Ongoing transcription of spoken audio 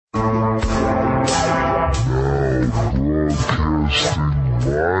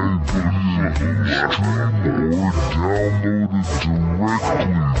presents the Bag and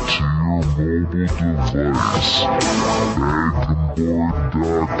Boardcast. Oh my goodness, that is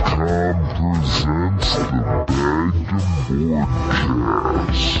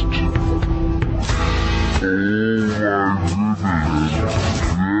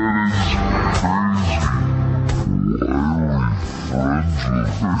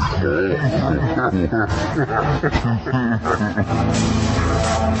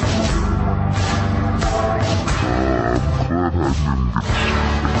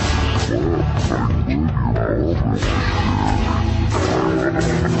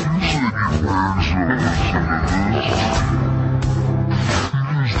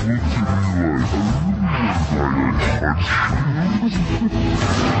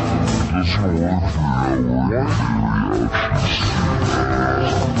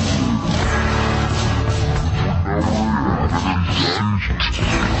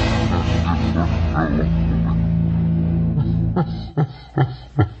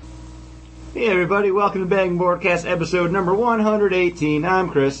Hey everybody, welcome to Bag and Boardcast episode number 118. I'm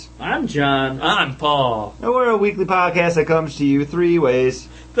Chris. I'm John. I'm Paul. And we're a weekly podcast that comes to you three ways.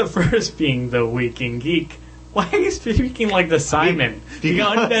 The first being the Week in Geek. Why are you speaking like the Simon? The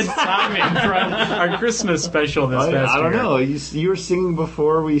undead Simon from our Christmas special this past year. I don't know. You were singing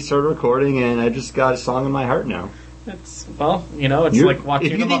before we started recording, and I just got a song in my heart now. It's like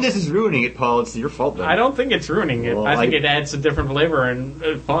watching. If you think this is ruining it, Paul, it's your fault then. I don't think it's ruining it. Well, I think it adds a different flavor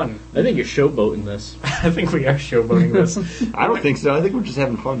and fun. I think you're showboating this. I think we are showboating this. I don't think so. I think we're just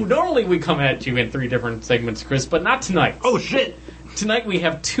having fun. Normally we come at you in 3 different segments, Chris, but not tonight. Oh, shit! Tonight we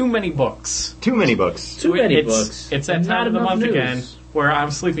have too many books. Too many books. Too many books. It's that And time not of the enough month news. again where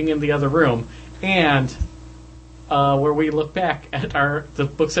I'm sleeping in the other room, and where we look back at the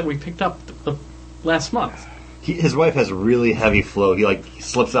books that we picked up the last month. His wife has a really heavy flow. He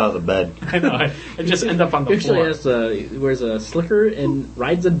slips out of the bed. I know. I just end up on the Usually floor. wears a slicker and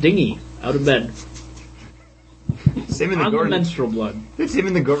rides a dinghy out of bed. Same in the On the Gordon. menstrual blood. It's him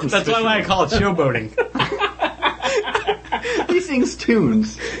in the Gordon. That's why I call it showboating. He sings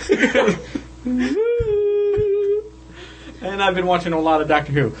tunes. And I've been watching a lot of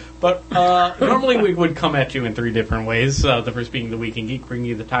Doctor Who. But normally we would come at you in 3 different ways. The first being the Week in Geek, bringing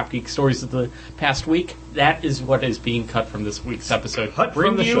you the top geek stories of the past week. That is what is being cut from this week's episode. Cut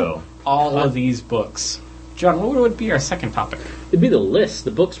Bring from the you show. all of these books. John, what would be our second topic? It'd be the list.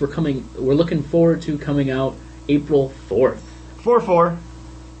 The books we're looking forward to coming out April 4th. 4-4.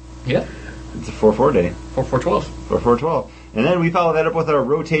 Yeah. It's a 4-4 day. 4-4-12. 4-4-12. And then we follow that up with our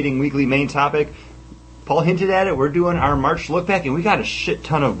rotating weekly main topic. Paul hinted at it. We're doing our March look back, and we got a shit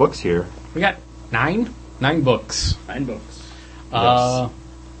ton of books here. We got 9 books. 9 books.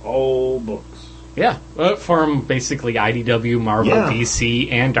 All books. Yeah, from basically IDW, Marvel, Yeah.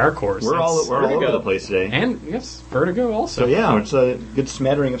 DC, and Dark Horse. We're all Vertigo. over the place today. And, yes, Vertigo also. So yeah, it's a good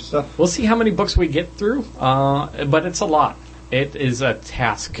smattering of stuff. We'll see how many books we get through, but it's a lot. It is a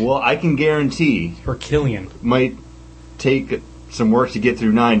task Well, I can guarantee for Killian. might take some work to get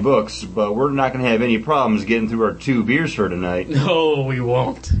through 9 books, but we're not going to have any problems getting through our 2 beers for tonight. No, we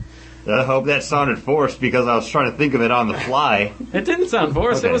won't. I hope that sounded forced because I was trying to think of it on the fly. It didn't sound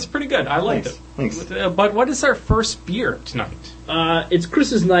forced. Okay. It was pretty good. I liked it. Thanks. But what is our first beer tonight? It's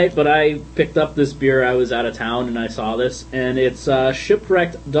Chris's night, but I picked up this beer. I was out of town and I saw this, and it's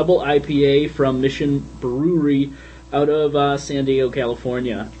Shipwrecked Double IPA from Mission Brewery out of San Diego,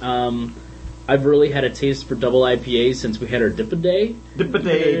 California. I've really had a taste for double IPAs since we had our Dip-A-Day.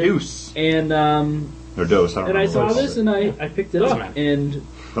 Dip-A-Day Deuce. And Or Dose, I don't and I remember saw what this and I picked it Doesn't up. matter. And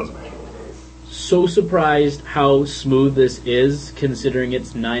Doesn't matter. so surprised how smooth this is, considering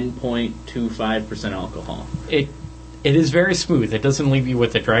it's 9.25% alcohol. It is very smooth. It doesn't leave you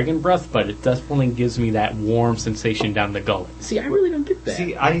with a dragon breath, but it definitely gives me that warm sensation down the gullet. See, I really don't get that.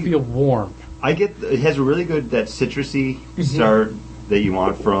 See, I feel warm. I get it has a really good that citrusy start that you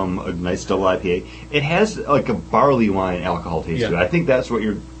want from a nice double IPA. It has like a barley wine alcohol taste to it. I think that's what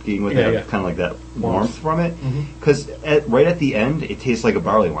you're getting with that, kind of like that warmth from it. Because right at the end, it tastes like a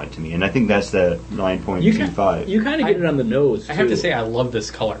barley wine to me, and I think that's the 9.25. You kind of get it on the nose, too. I have to say, I love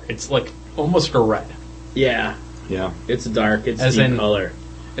this color. It's like almost a red. Yeah, Yeah, it's dark. It's As deep in- color.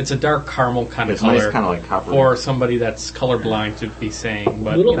 It's a dark caramel kind of it's color. nice, kind of like copper. For somebody that's colorblind to be saying,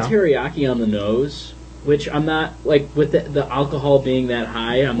 but Little you know. teriyaki on the nose, which I'm not, like, with the alcohol being that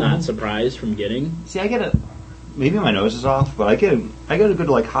high, I'm not surprised from getting. See, I get maybe my nose is off, but I get a good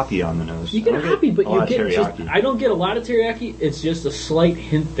like hoppy on the nose. You get I a don't hoppy, but a lot you of get just, teriyaki. I don't get a lot of teriyaki, it's just a slight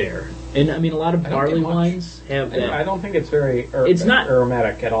hint there. And, I mean, a lot of I don't barley get much. wines have that. I don't think it's very It's not-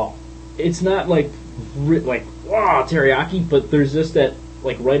 aromatic at all. It's not, like, wow, teriyaki, but there's just that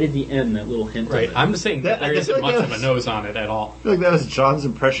like right at the end, that little hint. Right. Of it. I'm saying that there isn't much of a was- nose on it at all. I feel like that was John's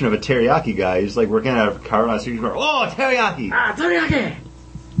impression of a teriyaki guy. He's like working at a car on a street bar. Oh, teriyaki! Ah, teriyaki!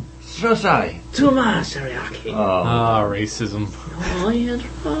 So sorry. Too much teriyaki. Ah, racism. Oh, you're in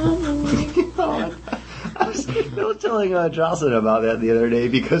trouble. I was telling Jocelyn about that the other day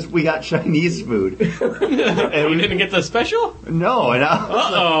because we got Chinese food. And we didn't get the special? No, and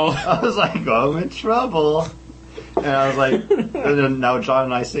Uh-oh. I was like, oh, I'm in trouble. And I was like, and then now John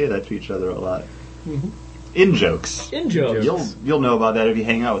and I say that to each other a lot. In jokes. In jokes. You'll know about that if you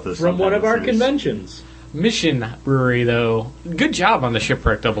hang out with us. From one of our sometimes. conventions. Mission Brewery, though, good job on the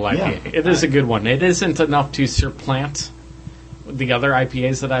Shipwreck Double IPA. Yeah. It is a good one. It isn't enough to supplant the other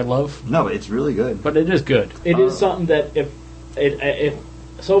IPAs that I love, No, it's really good. but it is good. It is something that if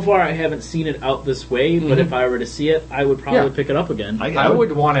so far I haven't seen it out this way, but if I were to see it, I would probably Yeah. pick it up again. I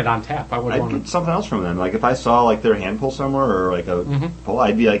would want it on tap. I'd want get something else from them. Like if I saw like their hand pull somewhere or like a pull,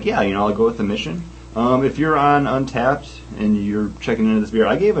 I'd be like, yeah, I'll go with the Mission. If you're on Untapped and you're checking into this beer,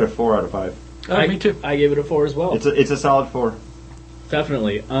 I gave it a 4 out of 5. me too. I gave it a 4 as well. It's a solid 4.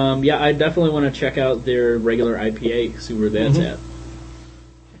 Definitely. Yeah, I definitely want to check out their regular IPA, see where that's at.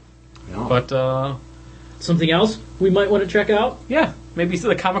 Yeah. But, Something else we might want to check out? yeah, maybe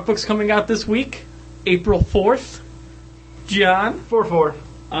the comic book's coming out this week, April 4th. John? 4-4.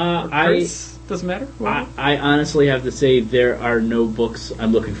 Chris? Doesn't matter. I honestly have to say there are no books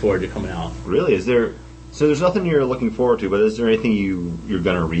I'm looking forward to coming out. Really? Is there? So there's nothing you're looking forward to, but is there anything you're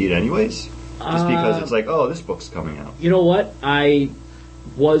gonna read anyways? Just because it's like, oh, this book's coming out. You know what? I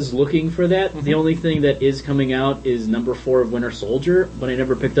was looking for that. The only thing that is coming out is number 4 of Winter Soldier, but I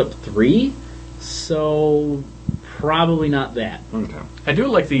never picked up 3, so probably not that. Okay. I do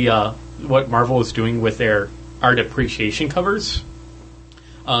like the what Marvel is doing with their art appreciation covers.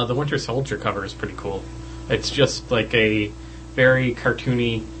 The Winter Soldier cover is pretty cool. It's just like a very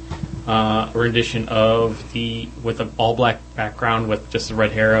cartoony rendition of with an all black background with just the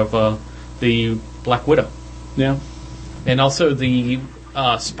red hair of the Black Widow, Yeah. and also the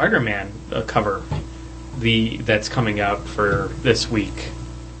Spider-Man cover that's coming out for this week.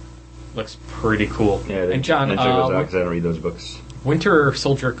 Looks pretty cool. Yeah. And John, check those out 'cause I don't read those books. Winter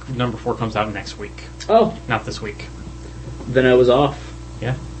Soldier number 4 comes out next week, Oh, not this week. then I was off.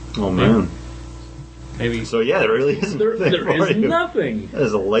 Yeah, Oh man. maybe. So yeah, there really isn't. There anything for is you. nothing. That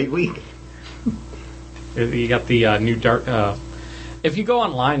is a light week. You got the new Dark. If you go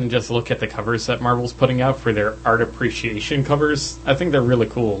online and just look at the covers that Marvel's putting out for their art appreciation covers, I think they're really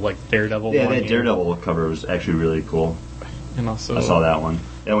cool. Like Daredevil. Yeah, one that Daredevil cover was actually really cool. and also I saw that one.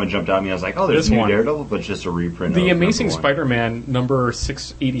 That one jumped out at me. I was like, oh, there's This a new one. Daredevil, but it's just a reprint. the of Amazing number 1. Spider-Man number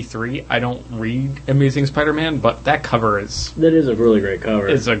 683. I don't read Amazing Spider-Man, but that cover is That is a really great cover.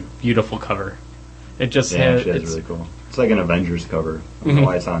 a beautiful cover. It just Yeah, has. actually, that's really cool. It's like an Avengers cover. I don't know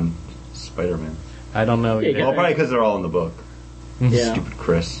why it's on Spider-Man. I don't know. Yeah, either. Well, probably because they're all in the book. Yeah. Stupid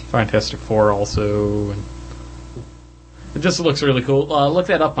Chris. Fantastic Four also. And it just looks really cool. Look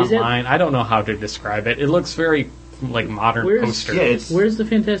that up Is it- online. I don't know how to describe it. It looks very like modern Where's- poster. Yeah, it's Where's the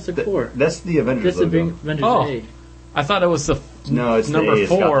Fantastic Four? that's the Avengers That's the logo. big Avengers Oh. A. I thought it was the No, it's the number A, it's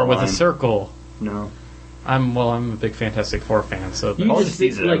got 4 the with a line. circle. No. I'm a big Fantastic Four fan, so You Paul just just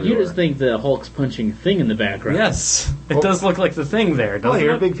think, sees it you everywhere. just think the Hulk's punching thing in the background. yes, it does look like the thing there. Oh, Doesn't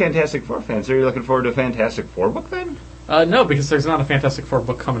you're a it? big Fantastic Four fan, so you're looking forward to a Fantastic Four book then? No, because there's not a Fantastic Four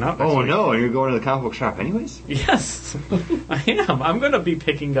book coming out. Next Oh week. no, you're going to the comic book shop anyways? Yes, I am. I'm going to be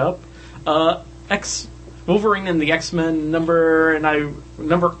picking up Wolverine and the X-Men number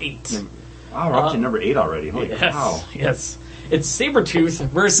 8. Oh, we're up to number 8 already. Holy Yes, cow. yes. It's Sabretooth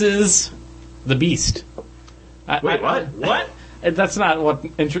versus the Beast. Wait, what? What? That's not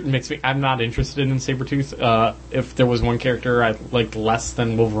what makes me. I'm not interested in Sabretooth. If there was one character I liked less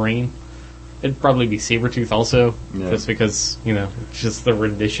than Wolverine, it'd probably be Sabretooth also. Yeah. Just because, it's just the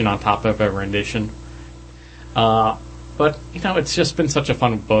rendition on top of a rendition. But, it's just been such a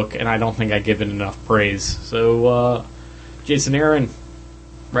fun book, and I don't think I give it enough praise. So, Jason Aaron,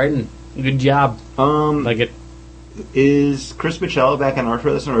 writing, good job. Like it. Is Chris Michello back on art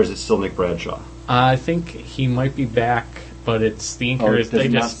for this one, or is it still Nick Bradshaw? I think he might be back, but it's the inker. Oh, is does they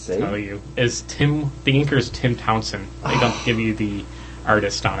it not just say? tell you is Tim. The inker is Tim Townsend. They don't give you the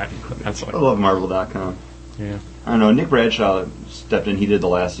artist on it. That's I like, love Marvel.com. yeah. I don't know. Nick Bradshaw stepped in. He did the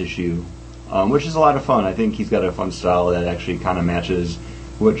last issue, which is a lot of fun. I think he's got a fun style that actually kind of matches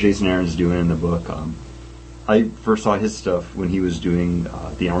what Jason Aaron's doing in the book. I first saw his stuff when he was doing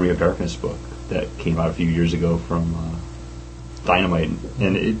the Army of Darkness book that came out a few years ago from Dynamite,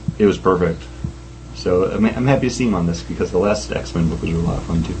 and it was perfect. So I'm happy to see him on this because the last X-Men book was a lot of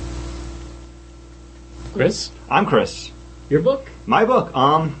fun too. Chris, I'm Chris. Your book? My book.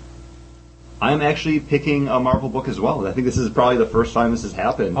 I'm actually picking a Marvel book as well. I think this is probably the first time this has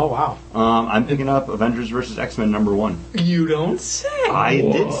happened. Oh, wow. I'm picking up Avengers vs. X-Men #1. You don't say. I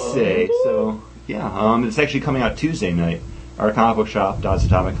did say. So, yeah. It's actually coming out Tuesday night. Our comic book shop, Dodds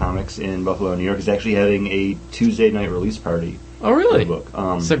Atomic Comics in Buffalo, New York, is actually having a Tuesday night release party. Oh, really? For the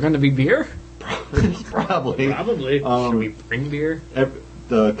book. Is there going to be beer? Probably. Probably. Should we bring beer?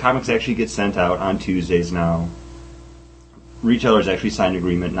 The comics actually get sent out on Tuesdays now. Retailers actually signed an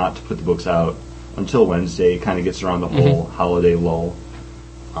agreement not to put the books out until Wednesday. It kind of gets around the whole holiday lull.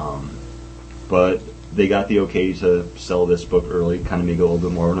 But they got the okay to sell this book early, kind of make it a little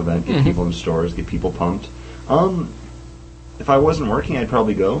bit more of an event, get people in stores, get people pumped. If I wasn't working, I'd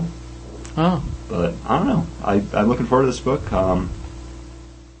probably go. Oh. But I don't know. I'm looking forward to this book. I'm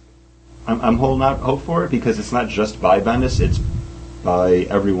holding out hope for it because it's not just by Bendis, it's by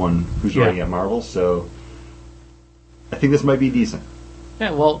everyone who's writing at Marvel, so I think this might be decent.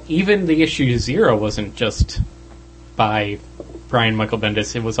 Yeah, well, even the issue 0 wasn't just by Brian Michael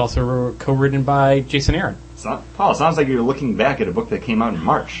Bendis. It was also co-written by Jason Aaron. Paul, it sounds like you're looking back at a book that came out in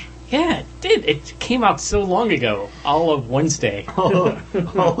March. Yeah, it did. It came out so long ago. All of Wednesday. all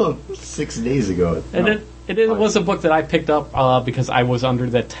of 6 days ago. And it was a book that I picked up because I was under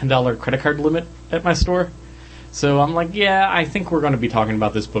that $10 credit card limit at my store. So I'm like, yeah, I think we're going to be talking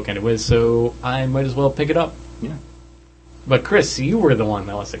about this book anyway, so I might as well pick it up. Yeah. But Chris, you were the one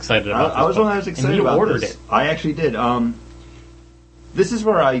that was excited about this I was the book. one that was excited and you about ordered this. it. I actually did. This is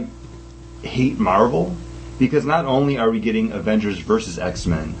where I hate Marvel, because not only are we getting Avengers vs.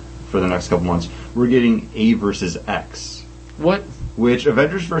 X-Men for the next couple months, we're getting A vs. X. What? Which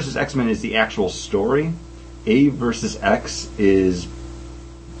Avengers vs. X-Men is the actual story. A vs. X is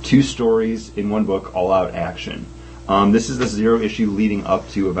 2 stories in one book, all-out action. This is the 0 issue leading up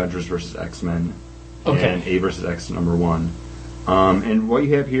to Avengers vs. X-Men and A vs. X #1. And what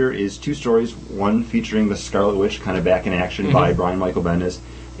you have here is 2 stories, one featuring the Scarlet Witch kind of back in action by Brian Michael Bendis,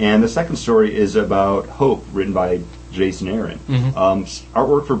 and the second story is about Hope, written by Jason Aaron.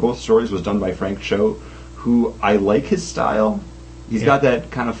 Artwork for both stories was done by Frank Cho, who I like his style. He's got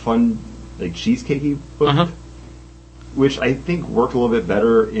that kind of fun, like, cheesecakey book, which I think worked a little bit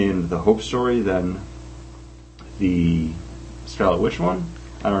better in the Hope story than the Scarlet Witch one.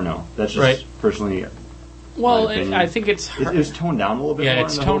 I don't know. That's just personally. Well, I think it was toned down a little bit. Yeah, more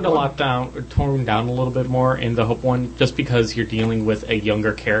it's in the toned Hope toned down a little bit more in the Hope one, just because you're dealing with a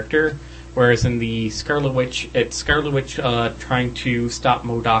younger character. Whereas in the Scarlet Witch, it's Scarlet Witch trying to stop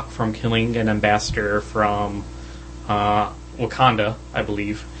MODOK from killing an ambassador from Wakanda, I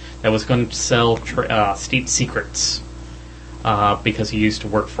believe, that was going to sell state secrets because he used to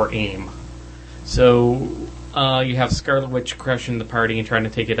work for AIM. So you have Scarlet Witch crashing the party and trying to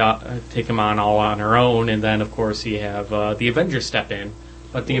take him on all on her own, and then of course you have the Avengers step in.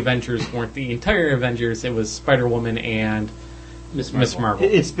 But the Avengers weren't the entire Avengers; it was Spider-Woman and Miss Marvel.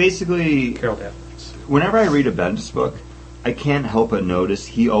 It's basically Carol Danvers. Whenever I read a Bendis book, I can't help but notice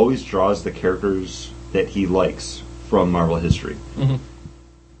he always draws the characters that he likes from Marvel history.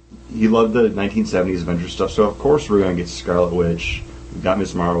 He loved the 1970s Avengers stuff, so of course we're going to get Scarlet Witch, we've got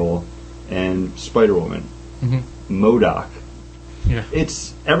Miss Marvel, and Spider-Woman. MODOK. Yeah.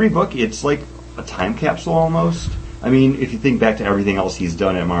 It's every book. It's like a time capsule almost. I mean, if you think back to everything else he's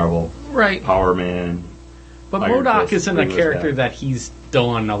done at Marvel, right? Power Man. But MODOK isn't a character that he's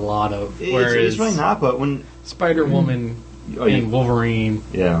done a lot of. Whereas it's really not. But when Spider-Woman and Wolverine,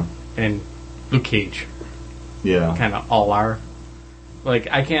 and Luke Cage, kind of all are.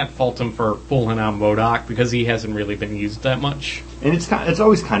 Like, I can't fault him for pulling on MODOK because he hasn't really been used that much. And it's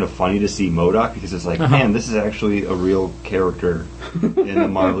always kind of funny to see MODOK because it's like, man, this is actually a real character in the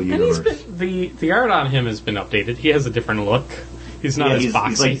Marvel universe. And the art on him has been updated. He has a different look. He's not as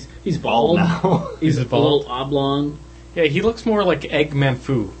boxy. He's bald now. He's a little oblong. Yeah, he looks more like Eggman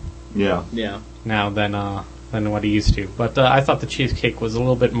Fu. Yeah. Now than what he used to. But I thought the cheesecake was a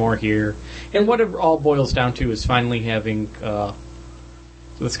little bit more here. And what it all boils down to is finally having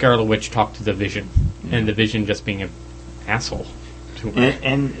the Scarlet Witch talk to the Vision, and the Vision just being an asshole to her.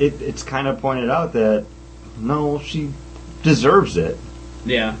 And it's kind of pointed out that no, she deserves it.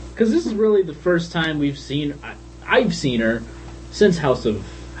 Yeah, because this is really the first time I've seen her since House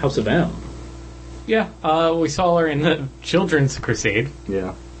of M. Yeah, we saw her in the Children's Crusade.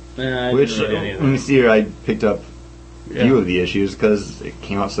 Yeah. Which, when you see her, I picked up a few of the issues because it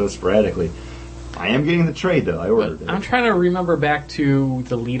came out so sporadically. I am getting the trade, though. I ordered it. I'm trying to remember back to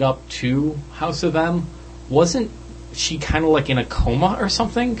the lead-up to House of M. Wasn't she kind of like in a coma or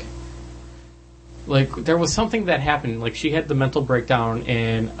something? like, there was something that happened. Like, she had the mental breakdown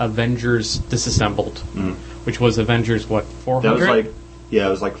in Avengers Disassembled, which was Avengers, 400? That was like, it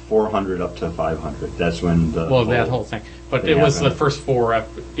was like 400 up to 500. That's when the that whole thing. But it was the first 4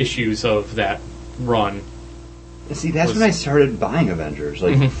 issues of that run. See, that's when I started buying Avengers,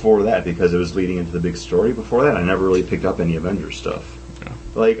 like before that, because it was leading into the big story. Before that, I never really picked up any Avengers stuff. Yeah.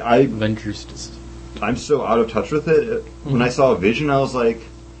 Like I'm so out of touch with it. When I saw Vision, I was like,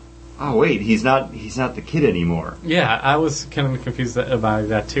 "Oh wait, he's not the kid anymore." Yeah, I was kind of confused about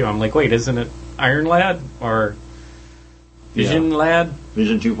that too. I'm like, "Wait, isn't it Iron Lad or Vision Lad?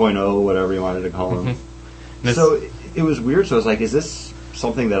 Vision 2.0, whatever you wanted to call him." So it was weird. So I was like, "Is this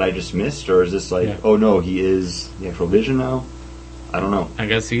something that I just missed, or is this like, oh no, he is the actual Vision now?" I don't know. I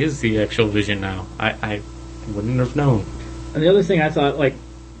guess he is the actual Vision now. I wouldn't have known. And the other thing I thought, like,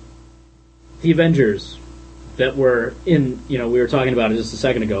 the Avengers that were in, we were talking about it just a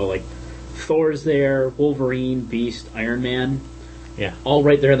second ago, like, Thor's there, Wolverine, Beast, Iron Man. Yeah. All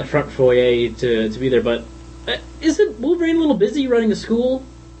right there in the front foyer to be there, but isn't Wolverine a little busy running a school?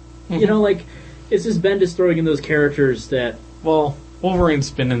 Like, it's just Bendis throwing in those characters that... Well,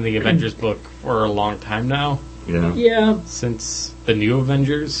 Wolverine's been in the Avengers book for a long time now. Yeah. Since the New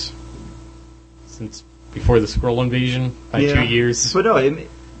Avengers. Since before the Skrull invasion by 2 years. But no, it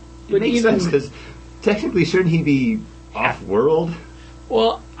makes sense, because technically shouldn't he be off-world?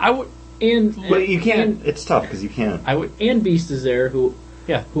 Well, I would... But you can't... It's tough, because you can't. And Beast is there, who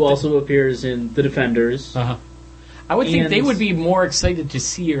also appears in The Defenders. Uh-huh. I would think they would be more excited to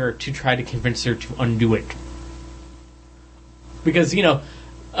see her to try to convince her to undo it. Because,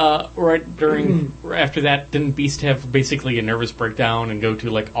 after that, didn't Beast have basically a nervous breakdown and go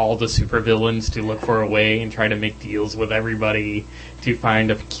to, like, all the supervillains to look for a way and try to make deals with everybody to find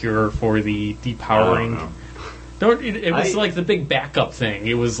a cure for the depowering? It was like the big backup thing.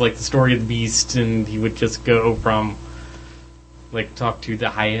 It was like the story of the Beast, and he would just go from, like, talk to the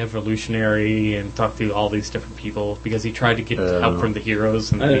High Evolutionary and talk to all these different people because he tried to get help from the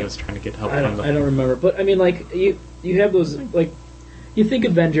heroes, and then he was trying to get help from them. I don't remember. But, I mean, like, you have those, like... You think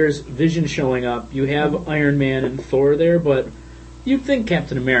Avengers, Vision showing up, you have Iron Man and Thor there, but you'd think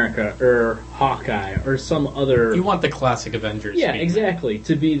Captain America or Hawkeye or some other... You want the classic Avengers. Yeah, exactly,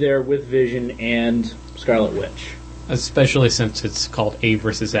 to be there with Vision and Scarlet Witch. Especially since it's called A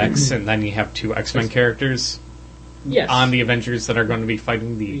versus X, and then you have 2 X-Men characters on the Avengers that are going to be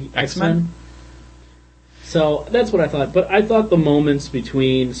fighting the X-Men. So that's what I thought. But I thought the moments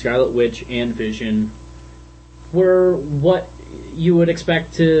between Scarlet Witch and Vision were what you would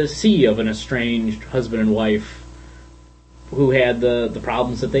expect to see of an estranged husband and wife who had the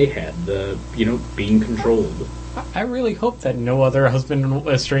problems that they had, being controlled. I really hope that no other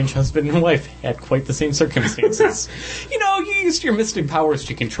estranged husband and wife had quite the same circumstances. You used your mystic powers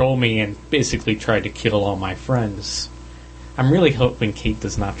to control me and basically tried to kill all my friends. I'm really hoping Kate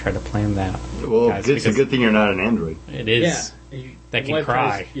does not try to plan that. Well, guys, it's a good thing you're not an android. It is. Yeah. That can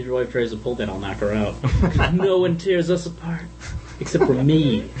cry. If your wife tries to pull that, I'll knock her out. No one tears us apart. Except for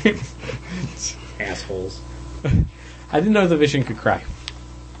me. Assholes. I didn't know the Vision could cry.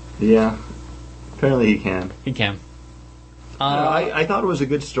 Yeah. Apparently he can. He can. I thought it was a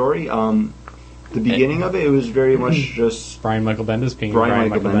good story. The beginning of it was very much just... Brian Michael Bendis being Brian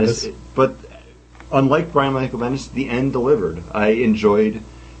Michael Bendis. But unlike Brian Michael Bendis, the end delivered. I enjoyed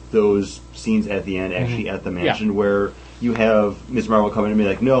those scenes at the end, actually at the mansion, where... You have Ms. Marvel come in and be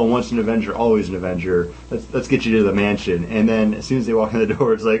like, no, once an Avenger, always an Avenger. Let's get you to the mansion. And then as soon as they walk in the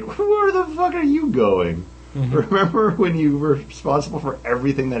door, it's like, where the fuck are you going? Remember when you were responsible for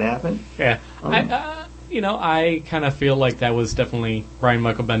everything that happened? Yeah. I kind of feel like that was definitely Brian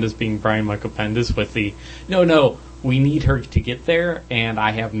Michael Bendis being Brian Michael Bendis with the, no, we need her to get there, and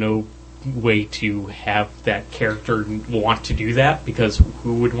I have no way to have that character want to do that, because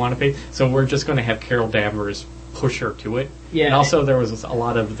who would want to pay? So we're just going to have Carol Danvers push her to it. Yeah. And also there was a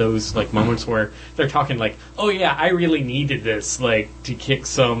lot of those moments where they're talking like, oh yeah, I really needed this, to kick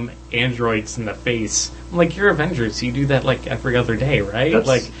some androids in the face. I'm like, you're Avengers, you do that every other day, right?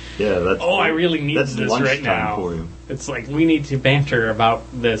 I really need this right now. For you. It's like, we need to banter about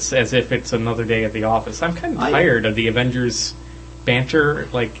this as if it's another day at the office. I'm kind of tired of the Avengers banter.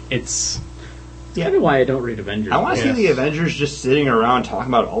 It's kind of why I don't read Avengers. I want to see the Avengers just sitting around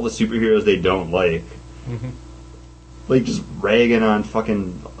talking about all the superheroes they don't like. Just ragging on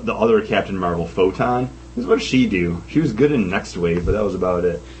fucking the other Captain Marvel, Photon. What does she do? She was good in Next Wave, but that was about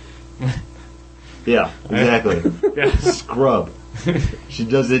it. Yeah, exactly. Scrub. She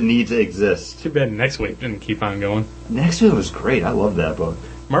doesn't need to exist. Too bad Next Wave didn't keep on going. Next Wave was great. I love that book.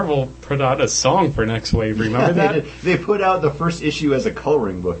 Marvel put out a song for Next Wave. Remember that? They put out the first issue as a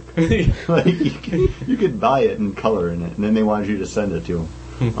coloring book. Like you could buy it and color in it, and then they wanted you to send it to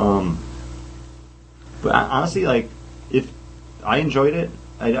them. But honestly, like, if I enjoyed it,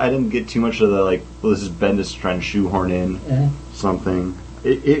 I didn't get too much of the, like, well, this is Bendis trying to shoehorn in something.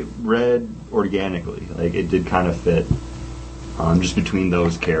 It read organically. Like, it did kind of fit just between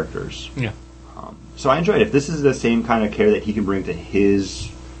those characters. Yeah. So I enjoyed it. If this is the same kind of care that he can bring to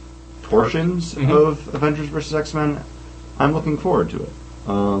his portions of Avengers vs. X-Men, I'm looking forward to it.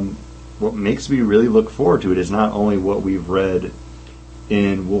 What makes me really look forward to it is not only what we've read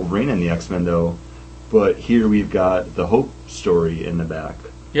in Wolverine and the X-Men, though, but here we've got the Hope story in the back.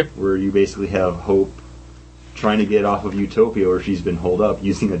 Yep. Where you basically have Hope trying to get off of Utopia, where she's been holed up,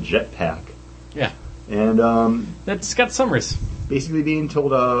 using a jetpack. Yeah. And that's Scott Summers. Basically being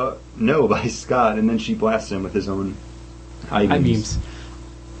told no by Scott, and then she blasts him with his own eye beams.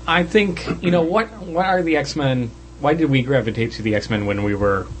 I think, what are the X-Men... Why did we gravitate to the X-Men when we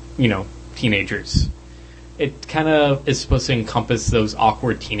were, teenagers? It kind of is supposed to encompass those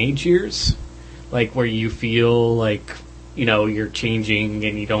awkward teenage years, like where you feel like, you're changing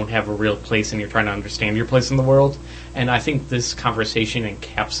and you don't have a real place and you're trying to understand your place in the world. And I think this conversation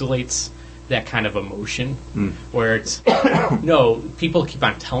encapsulates that kind of emotion, where it's, no, people keep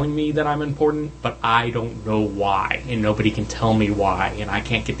on telling me that I'm important, but I don't know why, and nobody can tell me why, and I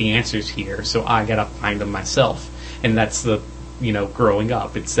can't get the answers here, so I gotta find them myself. And that's the, growing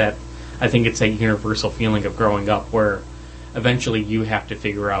up. It's that, I think it's that universal feeling of growing up where eventually you have to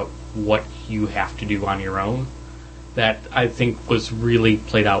figure out what you have to do on your own. That I think was really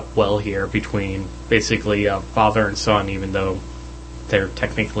played out well here between basically father and son, even though they're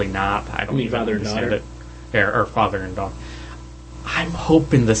technically not. I don't even father understand and it. Or father and daughter. I'm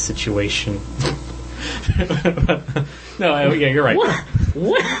hoping the situation. No, yeah, you're right.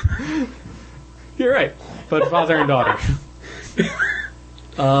 What? You're right. But father and daughter.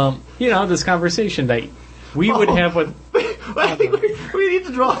 This conversation that we would have with. I think we need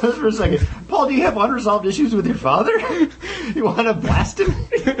to draw this for a second. Paul, do you have unresolved issues with your father? You want to blast him?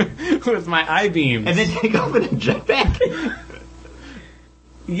 With my I-beams. And then take off in a jetpack?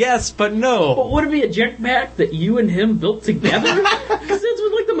 Yes, but no. But would it be a jetpack that you and him built together? Because that's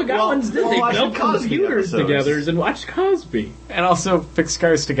what the McGowans did. They built computers together and watched Cosby. And also fixed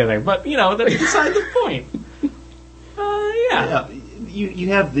cars together. But, that's beside the point. Yeah. You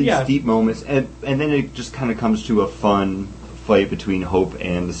have these deep moments, and then it just kind of comes to a fun fight between Hope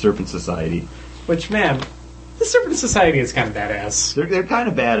and the Serpent Society. Which, man, the Serpent Society is kind of badass. They're kind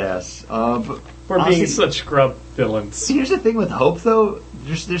of badass. For being such scrub villains. Here's the thing with Hope, though.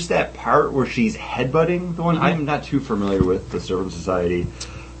 There's that part where she's headbutting the one. I'm not too familiar with the Serpent Society,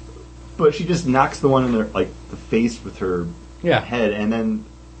 but she just knocks the one in the face with her head, and then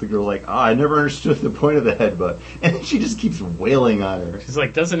the girl's like, I never understood the point of the headbutt. And then she just keeps wailing on her. She's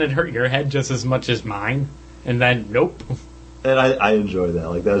like, doesn't it hurt your head just as much as mine? And then, nope. And I enjoy that.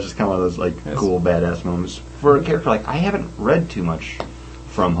 Like, that was just kind of one of those, cool, badass moments. For a character, I haven't read too much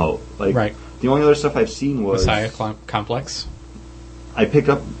from Hope. Right. The only other stuff I've seen was... Messiah Complex? I picked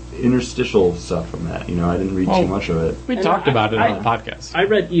up interstitial stuff from that. I didn't read too much of it. We talked about it on the podcast. I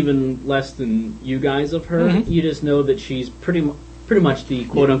read even less than you guys of her. Mm-hmm. You just know that she's pretty much the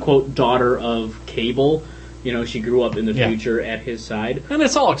quote-unquote daughter of Cable. She grew up in the future at his side. And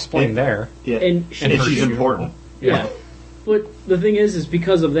it's all explained there. Yeah. And she's important. Yeah. But the thing is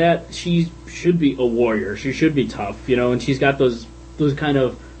because of that, she should be a warrior. She should be tough, and she's got those kind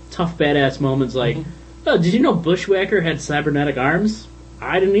of tough, badass moments like, oh, did you know Bushwhacker had cybernetic arms?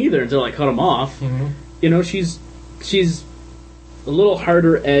 I didn't either until I cut them off. Mm-hmm. She's a little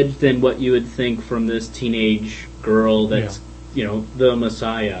harder edged than what you would think from this teenage girl that's, the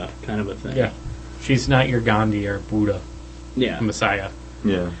Messiah kind of a thing. Yeah. She's not your Gandhi or Buddha. Yeah. Messiah.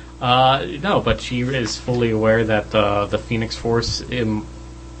 Yeah. No, but she is fully aware that the Phoenix Force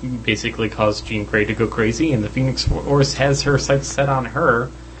basically caused Jean Grey to go crazy, and the Phoenix Force has her sights set on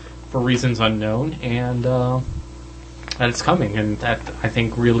her for reasons unknown, and that it's coming. And that, I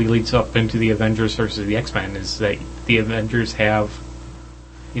think, really leads up into the Avengers versus the X-Men, is that the Avengers have,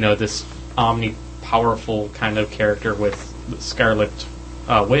 this omni-powerful kind of character with Scarlet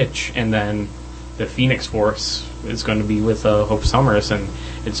Witch, and then the Phoenix Force is going to be with Hope Summers, and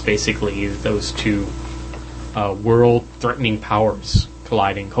it's basically those two world-threatening powers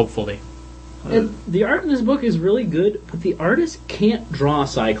colliding, hopefully. And the art in this book is really good, but the artist can't draw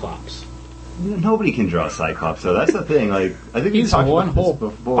Cyclops. Nobody can draw Cyclops, though. That's the thing. I think he's talked one about whole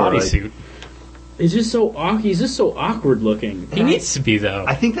this before. bodysuit. He's just so awkward looking. He needs to be, though.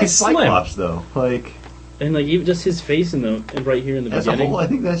 I think that's he's Cyclops, slim. though. And like even just his face right here in the As beginning. a whole, I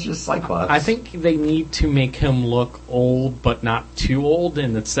think that's just Cyclops. I think they need to make him look old, but not too old,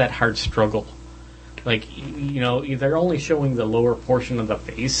 and it's that hard struggle. Like, they're only showing the lower portion of the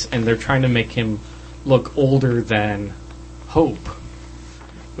face, and they're trying to make him look older than Hope,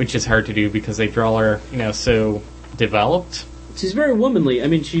 which is hard to do because they draw her, so developed. She's very womanly. I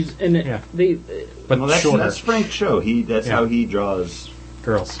mean, she's But that's Frank's show. That's how he draws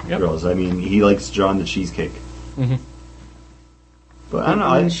girls. Yep. Girls. I mean, he likes drawing the cheesecake. Mm-hmm. But I don't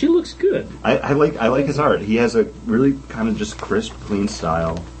know. She looks good. I like his art. He has a really kind of just crisp, clean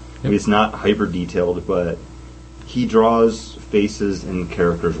style. Yep. I mean, it's not hyper detailed, but he draws faces and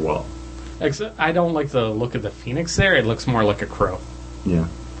characters well. Except I don't like the look of the Phoenix there. It looks more like a crow. Yeah.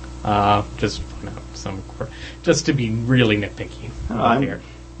 Just to be really nitpicky.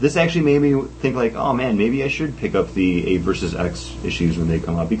 This actually made me think like, oh man, maybe I should pick up the A versus X issues when they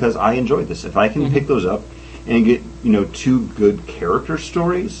come out because I enjoyed this. If I can pick those up and get two good character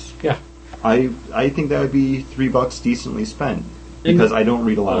stories, yeah, I think that would be $3 decently spent. Because I don't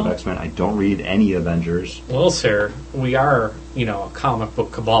read a lot of X-Men. I don't read any Avengers. Well, sir, we are a comic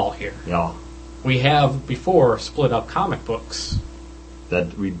book cabal here. Yeah. We have before split up comic books.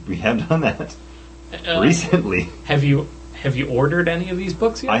 That we have done that recently. Have you ordered any of these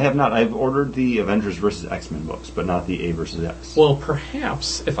books yet? I have not. I've ordered the Avengers versus X-Men books, but not the A versus X. Well,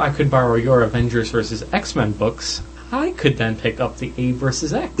 perhaps if I could borrow your Avengers versus X-Men books, I could then pick up the A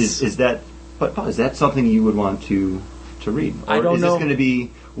versus X. Is that something you would want to read? Or I don't know. Is this going to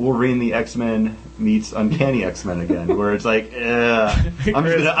be Wolverine the X-Men meets Uncanny X-Men again, where it's like,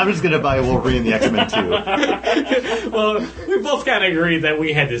 I'm just gonna buy Wolverine the X-Men too. Well, we both kind of agreed that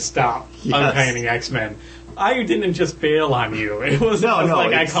we had to stop Uncanny X-Men. I didn't just bail on you. It was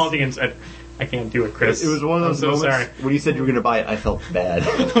like I called you and said, I can't do it, Chris. It was one of those moments sorry. when you said you were going to buy it, I felt bad.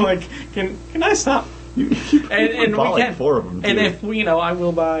 I'm like, can I stop? And we can 4 of them. Too. And if I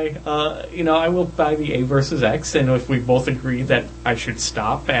will buy, I will buy the A versus X. And if we both agree that I should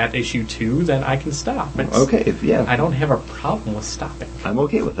stop at issue 2, then I can stop. Okay, yeah. I don't have a problem with stopping. I'm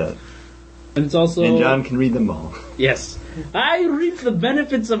okay with that. And it's also and John can read them all. Yes, I reap the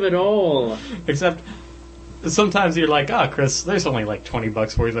benefits of it all. Except sometimes you're like, Chris, there's only like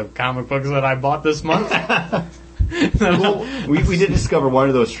 $20 worth of comic books that I bought this month. Well, we did discover one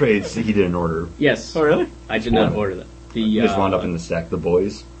of those trades that he didn't order. Yes. Oh, really? I did not order them. He just wound up in the stack, The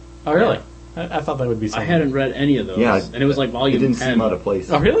Boys. Oh, really? I thought that would be something. I hadn't read any of those. Yeah. And it was like volume 10. It didn't seem out of place.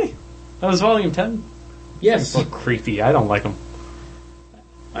 Oh, really? That was volume 10? Yes. They look creepy. I don't like them.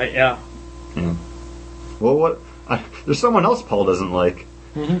 Yeah. Well, there's someone else Paul doesn't like.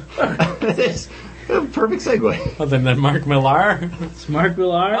 Mm-hmm. It's a perfect segue. Other than Mark Millar? It's Mark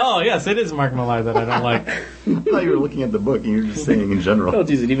Millar? Oh, yes, it is Mark Millar that I don't like. I thought you were looking at the book and you were just saying in general. Oh,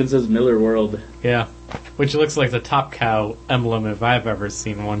 geez, it even says Miller World. Yeah. Which looks like the Top Cow emblem if I've ever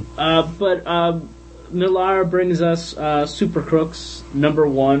seen one. But Millar brings us Super Crooks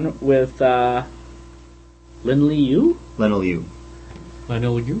 #1 with Lin Liu? Lin Liu.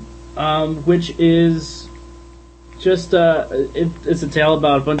 Which is just it's a tale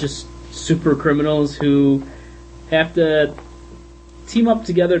about a bunch of super criminals who have to team up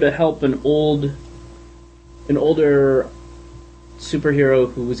together to help an older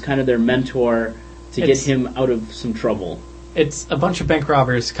superhero who was kind of their mentor to get him out of some trouble. It's a bunch of bank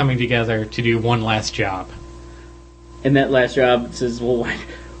robbers coming together to do one last job. And that last job says, well,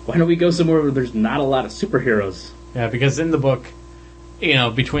 why don't we go somewhere where there's not a lot of superheroes? Yeah, because in the book,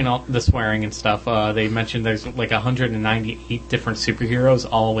 between all the swearing and stuff, they mentioned there's like 198 different superheroes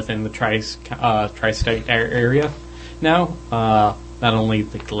all within the tri-state area now. Not only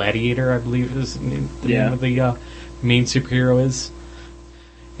the Gladiator, I believe is the name of the main superhero is.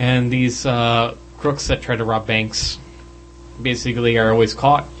 And these crooks that try to rob banks basically are always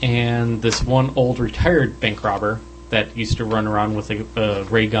caught, and this one old retired bank robber that used to run around with a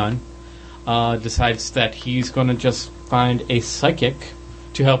ray gun decides that he's going to just find a psychic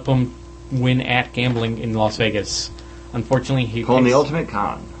to help him win at gambling in Las Vegas. Unfortunately, he called the Ultimate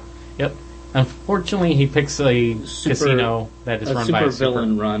Con. Yep. Unfortunately, he picks a casino that is run by a super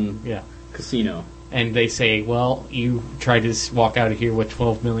villain run casino. And they say, well, you tried to walk out of here with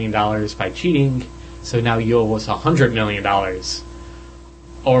 $12 million by cheating, so now you owe us $100 million.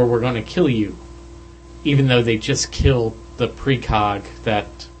 Or we're going to kill you. Even though they just killed the precog that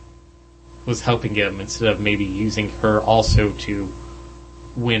was helping him, instead of maybe using her also to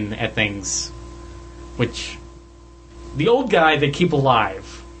win at things. Which, the old guy they keep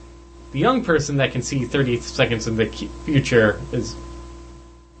alive. The young person that can see 30 seconds in the future is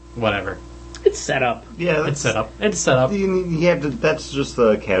whatever. It's set up. Yeah, it's set up. It's set up. You have to, that's just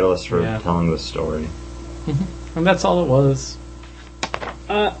the catalyst for telling the story. And that's all it was.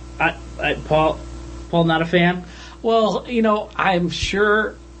 Paul, not a fan. Well, I'm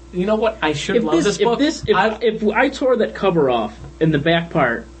sure. You know what? I should love this book. If I tore that cover off in the back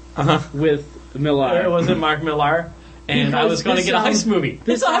part with Millar, it wasn't Mark Millar, and I was going to get a heist movie.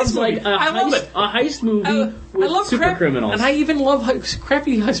 This sounds like I love it. A heist movie with super criminals, and I even love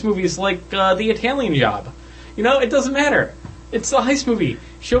crappy heist movies like The Italian Job. It doesn't matter. It's the heist movie.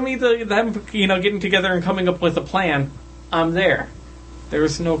 Show me them getting together and coming up with a plan. I'm there.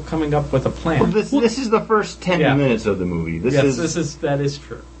 There's no coming up with a plan. Well, this is the first 10 minutes of the movie. That is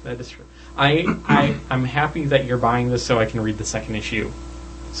true. That is true. I'm happy that you're buying this so I can read the second issue,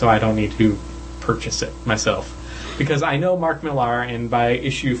 so I don't need to purchase it myself, because I know Mark Millar, and by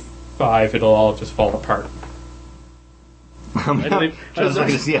issue 5 it'll all just fall apart. I'm just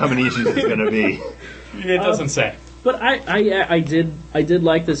looking to see how many issues it's going to be. It doesn't say. But I did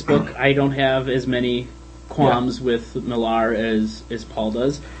like this book. I don't have as many qualms with Millar as Paul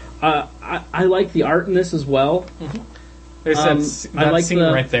does. I like the art in this as well. Mm-hmm. There's that scene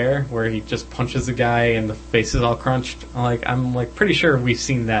right there where he just punches a guy and the face is all crunched. I'm pretty sure we've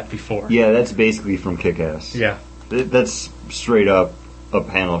seen that before. Yeah, that's basically from Kick-Ass. Yeah. That's straight up a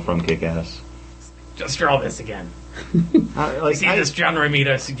panel from Kick-Ass. Just draw this again. This John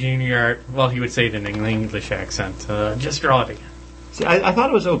Romita Jr. art. Well, he would say it in an English accent. Just draw it again. See, I thought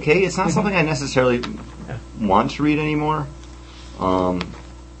it was okay. It's not something I necessarily want to read anymore. I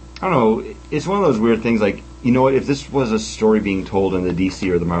don't know. It's one of those weird things. If this was a story being told in the DC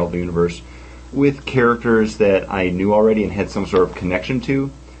or the Marvel universe with characters that I knew already and had some sort of connection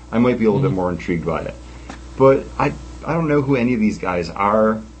to, I might be a little bit more intrigued by it. But I don't know who any of these guys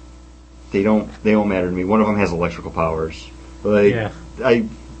are. They don't matter to me. One of them has electrical powers. I like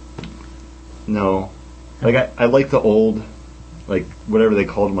the old, whatever they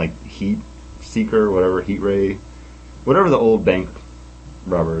called him, Heat Seeker, whatever, Heat Ray, whatever the old bank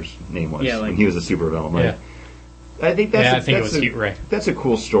robber's name was when he was a supervillain. I think it was Heat Ray. That's a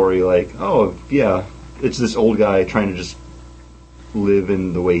cool story. It's this old guy trying to just live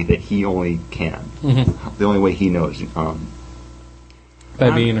in the way that he only can, the only way he knows.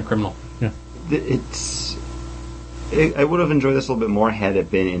 By being a criminal. Yeah. I would have enjoyed this a little bit more had it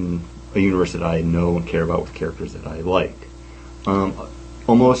been in a universe that I know and care about with characters that I like.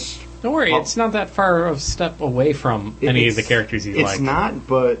 Almost. Don't worry, it's not that far of a step away from any of the characters you like. It's not,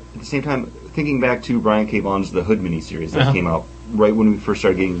 but at the same time, thinking back to Brian K. Vaughan's The Hood miniseries that came out right when we first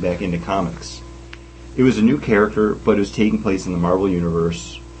started getting back into comics. It was a new character, but it was taking place in the Marvel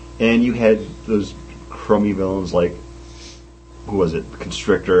Universe, and you had those crummy villains like, who was it?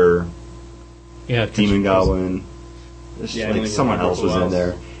 Constrictor, Demon Goblin. Someone else was in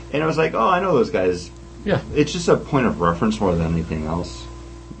there. And I was like, oh, I know those guys. Yeah. It's just a point of reference more than anything else.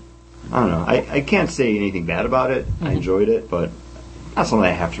 I don't know. I can't say anything bad about it. I enjoyed it, but not something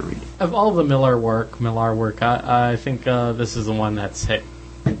I have to read. Of all the Millar work, I think this is the one that's hit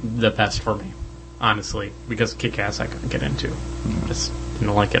the best for me, honestly, because Kick-Ass I couldn't get into. Just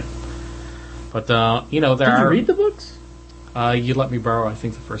didn't like it. But, there Did you read the books? You let me borrow, I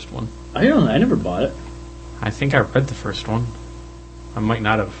think, the first one. I don't know. I never bought it. I think I read the first one. I might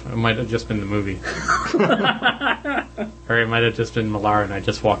not have. It might have just been the movie. Or it might have just been Millar and I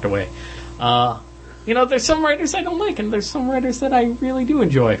just walked away. There's some writers I don't like, and there's some writers that I really do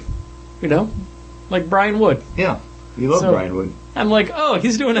enjoy. Like Brian Wood. Yeah, you love Brian Wood. I'm like, oh,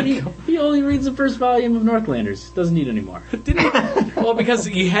 he's doing it. He only reads the first volume of Northlanders. Doesn't need any more. Didn't he? Well, because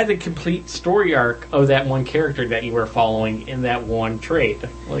you had the complete story arc of that one character that you were following in that one trade.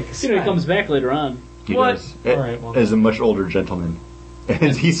 He comes back later on. He does. All right, as a much older gentleman.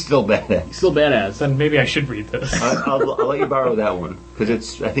 And he's still badass. Then maybe I should read this. I'll let you borrow that one, because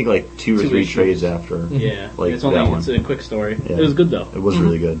it's, I think, 2 or 3 trades after. Yeah, it's a quick story. Yeah. It was good, though. It was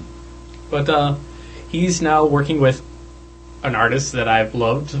really good. But he's now working with an artist that I've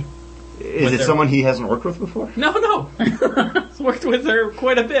loved. Is it someone he hasn't worked with before? No. He's worked with her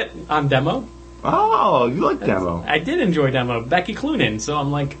quite a bit on Demo. Oh, you like Demo. I did enjoy Demo. Becky Cloonan. So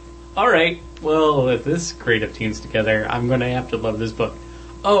I'm like, all right, well, if this creative team's together, I'm going to have to love this book.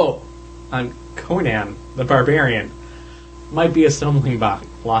 Oh, on Conan the Barbarian. Might be a stumbling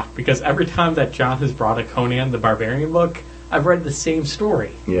block, because every time that John has brought a Conan the Barbarian book, I've read the same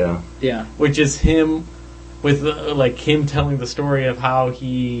story. Yeah. Which is him with him telling the story of how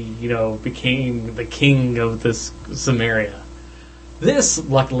he, became the king of this Samaria. This,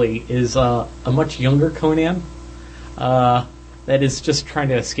 luckily, is a much younger Conan that is just trying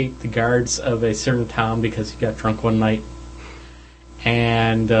to escape the guards of a certain town because he got drunk one night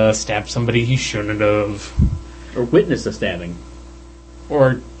and stabbed somebody he shouldn't have. Or witnessed a stabbing.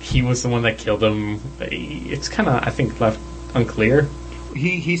 or he was the one that killed him. It's kind of, I think, left unclear.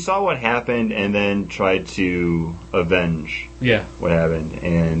 He saw what happened and then tried to avenge what happened,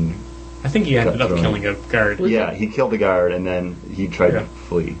 and I think he ended up killing a guard. He killed the guard and then he tried to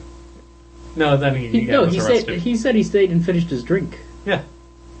flee. No, then he was arrested. He said he stayed and finished his drink. Yeah.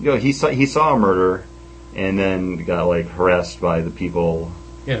 He saw a murder and then got harassed by the people.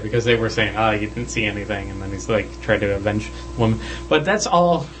 Yeah, because they were saying, you didn't see anything, and then he's tried to avenge the woman. But that's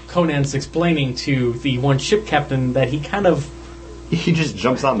all Conan's explaining to the one ship captain that he kind of... He just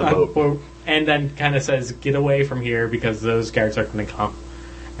jumps on the boat. And then kind of says, get away from here because those guards are going to come.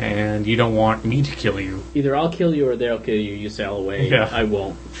 And you don't want me to kill you. Either I'll kill you or they'll kill you. You sail away. Yeah. I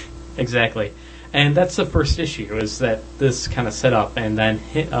won't. Exactly. And that's the first issue, is that this kind of set up, and then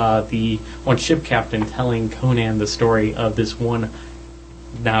the one ship captain telling Conan the story of this one,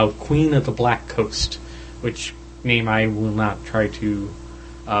 now Queen of the Black Coast, which name I will not try to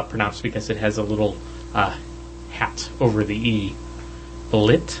pronounce because it has a little hat over the E.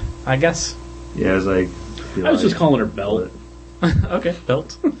 Belit, I guess? Yeah, it was I was just calling her Belt. Okay,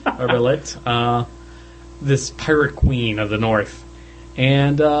 Belt. Or Belit. This pirate queen of the north.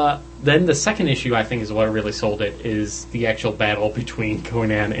 And then the second issue, I think, is what really sold it, is the actual battle between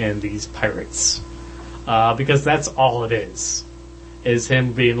Conan and these pirates. Because that's all it is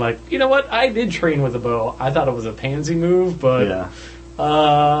him being like, you know what, I did train with a bow. I thought it was a pansy move, but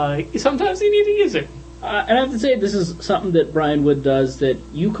sometimes you need to use it. And I have to say, this is something that Brian Wood does that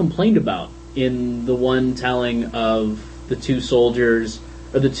you complained about in the one telling of the two soldiers,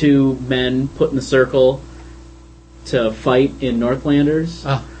 or the two men put in the circle to fight in Northlanders.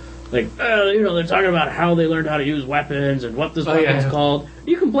 They're talking about how they learned how to use weapons and what this weapon's called.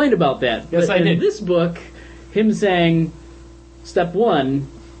 You complained about that. Yes, I did. In this book, him saying, step 1,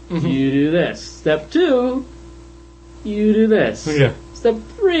 you do this. Step 2, you do this. Yeah. Step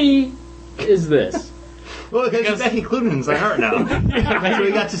 3 is this. Well, because Becky Cloonan's on art now. So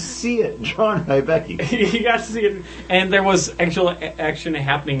we got to see it drawn by Becky. You got to see it. And there was actual action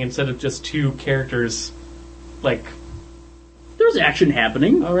happening instead of just two characters, There was action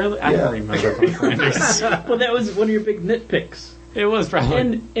happening. Oh, really? I don't remember. Well, that was one of your big nitpicks. It was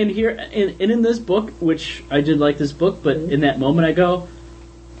probably. And here, and in this book, which I did like this book, but in that moment I go,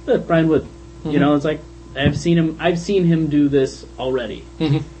 Brian Wood. You know, it's like, I've seen him do this already.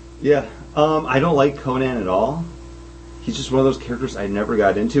 Yeah. I don't like Conan at all. He's just one of those characters I never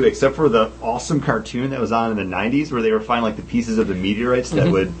got into, except for the awesome cartoon that was on in the 90s where they would find the pieces of the meteorites that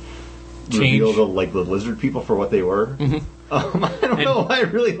would reveal the lizard people for what they were. I don't know why I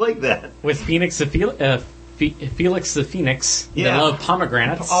really like that. With Felix the Phoenix, they love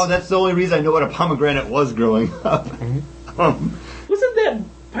pomegranates. Oh, that's the only reason I know what a pomegranate was growing up. Wasn't that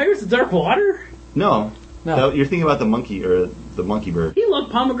Pirates of Dark Water? No. You're thinking about the monkey or the monkey bird. He loved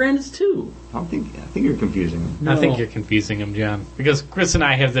pomegranates too. I think you're confusing him. No. I think you're confusing him, John. Because Chris and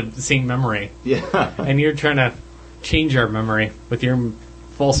I have the same memory. Yeah. And you're trying to change our memory with your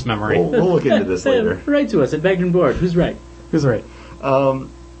false memory. We'll look into this later. Write to us at Bagged Board. Who's right? Who's right? I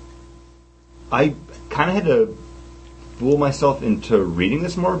kind of had to fool myself into reading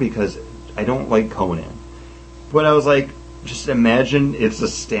this more because I don't like Conan. But I was like, just imagine it's a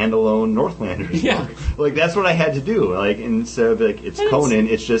standalone Northlanders book. That's what I had to do. Instead of it's Conan,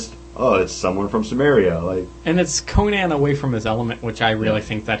 it's just it's someone from Samaria. And it's Conan away from his element, which I really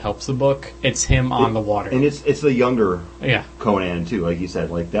think that helps the book. It's him on the water, and it's the younger Conan too. Like you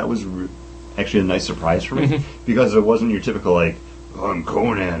said, that was actually a nice surprise for me because it wasn't your typical I'm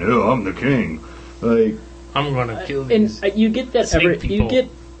Conan, I'm the king. I'm going to kill these. And you get that people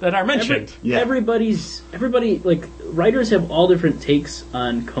that are mentioned. Everybody, writers have all different takes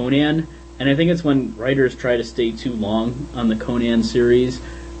on Conan, and I think it's when writers try to stay too long on the Conan series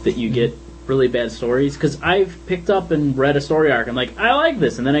that you get really bad stories. Because I've picked up and read a story arc, I'm like, I like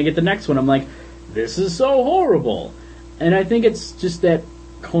this, and then I get the next one, I'm like, this is so horrible. And I think it's just that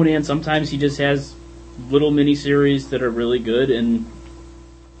Conan, sometimes he just has little mini-series that are really good, and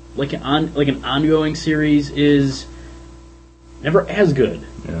an ongoing series is never as good.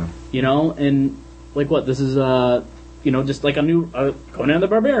 Yeah. And this is just like a new Conan the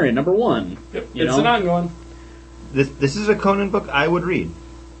Barbarian #1. Yep. It's an ongoing. This is a Conan book I would read.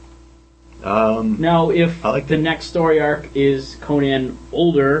 Now, if the next story arc is Conan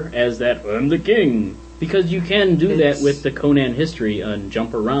older as that I'm the king, because you can do that with the Conan history and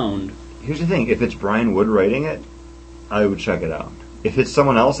jump around. Here's the thing: if it's Brian Wood writing it, I would check it out. If it's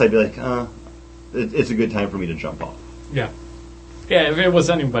someone else, I'd be like, it's a good time for me to jump off. Yeah. Yeah, if it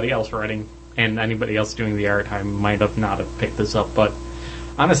was anybody else writing and anybody else doing the art, I might have not have picked this up. But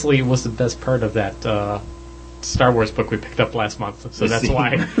honestly, it was the best part of that Star Wars book we picked up last month, so that's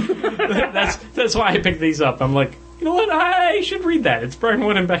why. that's why I picked these up. I'm like, you know what? I should read that. It's Brian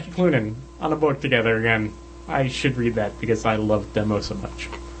Wood and Becky Cloonan on a book together again. I should read that because I love Demo so much.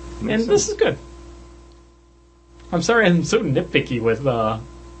 And this is good. I'm sorry I'm so nitpicky with...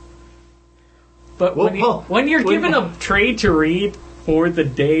 But when you're given a trade to read for the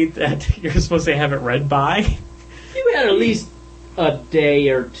day that you're supposed to have it read by... You had at least a day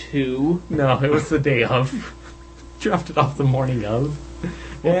or two. No, it was the day of. Dropped it off the morning of.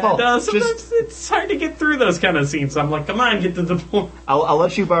 And sometimes it's hard to get through those kind of scenes. So I'm like, come on, get to the point. I'll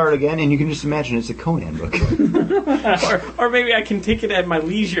let you borrow it again, and you can just imagine it's a Conan book. or maybe I can take it at my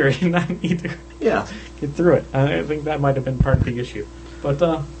leisure and not need to get through it. I think that might have been part of the issue. But,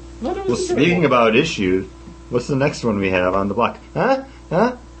 speaking about issue, what's the next one we have on the block? Huh?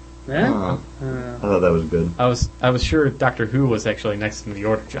 Yeah? I thought that was good. I was sure Doctor Who was actually next in the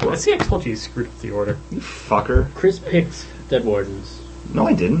order, John. I see I told you screwed up the order. You fucker. Chris picked Dead Wardens. No,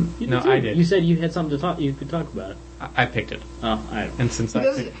 I didn't. I did. You said you had something to talk. You could talk about it. I picked it. Oh, I don't. And since not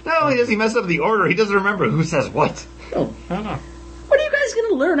only does he mess up the order, he doesn't remember who says what. Oh, I don't know. What are you guys going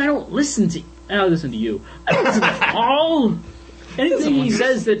to learn? I don't listen to you. I don't listen to you. I don't listen to Paul. Anything he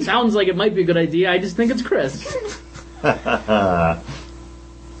says that sounds like it might be a good idea, I just think it's Chris.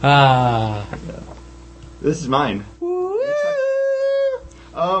 This is mine.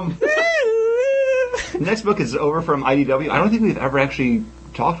 Next book is over from IDW. I don't think we've ever actually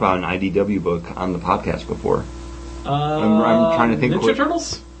talked about an IDW book on the podcast before. I'm trying to think. Ninja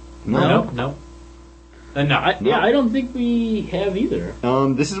Turtles? No. No. I don't think we have either.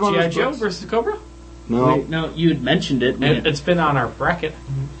 This is one G.I. of those Joe books. versus Cobra? No. Wait, no, you had mentioned it. It's been on our bracket.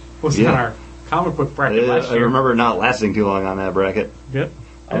 Was on our comic book bracket last year. I remember not lasting too long on that bracket. Yep.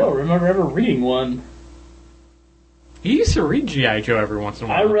 I don't remember ever reading one. You used to read G.I. Joe every once in a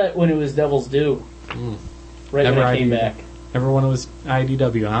while. I read when it was Devil's Due. Right when I came back. Everyone was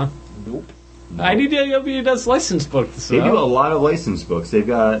IDW, huh? Nope. IDW does licensed books. They do a lot of licensed books. They've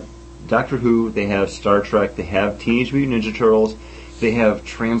got Doctor Who, they have Star Trek, they have Teenage Mutant Ninja Turtles, they have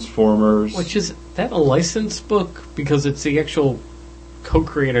Transformers. Which is that a licensed book? Because it's the actual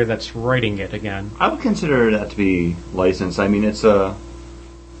co-creator that's writing it again. I would consider that to be licensed. I mean, it's a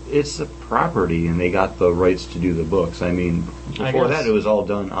property, and they got the rights to do the books. I mean, before that, it was all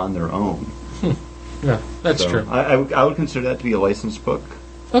done on their own. Yeah, that's true. I would consider that to be a licensed book.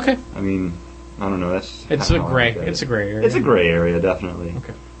 Okay. I mean, I don't know. It's a gray area. It's a gray area, definitely.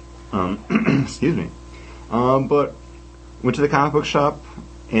 Okay. Excuse me. But went to the comic book shop,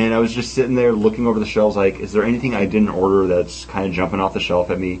 and I was just sitting there looking over the shelves, like, is there anything I didn't order that's kind of jumping off the shelf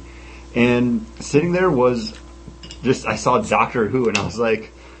at me? And sitting there was just, I saw Doctor Who, and I was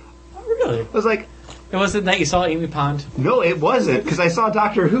like, really? I was like, it wasn't that you saw Amy Pond? No, it wasn't, because I saw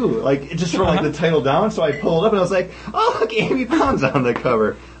Doctor Who, like, just from like the title down, so I pulled it up and I was like, oh, look, Amy Pond's on the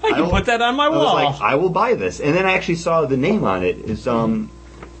cover. I can put that on my wall. I was like, I will buy this. And then I actually saw the name on it. It's,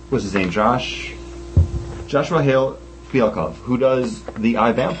 what's his name? Joshua Hale Fialkov, who does the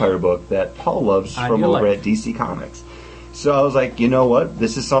iVampire book that Paul loves from over at DC Comics. So I was like, you know what?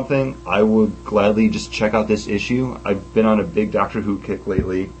 This is something I would gladly just check out this issue. I've been on a big Doctor Who kick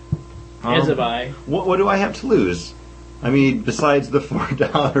lately. As have I. What do I have to lose? I mean, besides the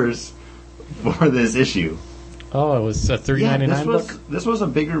 $4 for this issue. Oh, it was a $3.99 book? This was a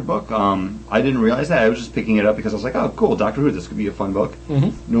bigger book. I didn't realize that. I was just picking it up because I was like, oh, cool, Doctor Who, this could be a fun book.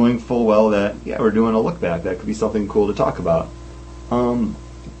 Mm-hmm. Knowing full well that, we're doing a look back. That could be something cool to talk about.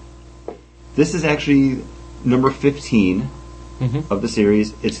 This is actually number 15 of the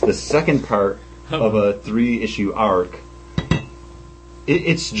series. It's the second part of a 3-issue arc.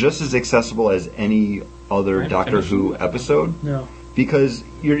 It's just as accessible as any other Doctor Who episode. No. Because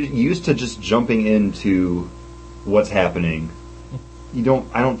you're used to just jumping into what's happening. I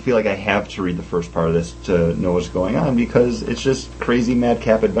don't feel like I have to read the first part of this to know what's going on, because it's just crazy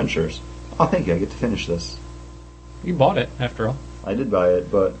madcap adventures. Oh, thank you. I get to finish this. You bought it, after all. I did buy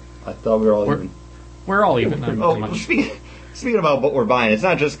it, but I thought we were all even. We're all even. Speaking about what we're buying, it's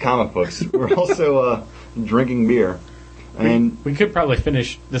not just comic books. We're also drinking beer. And we could probably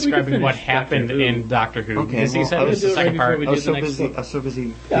finish describing what happened in Doctor Who. Okay, because you said it was the second part. I was so busy.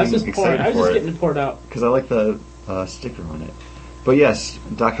 I was just getting it poured out because I like the sticker on it. But yes,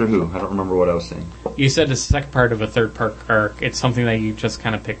 Doctor Who. I don't remember what I was saying. You said it's the second part of a third part arc. It's something that you just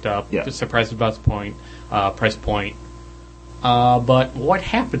kind of picked up. Yeah. Just surprised about the price point. But what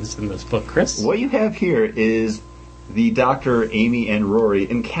happens in this book, Chris? What you have here is the Doctor, Amy, and Rory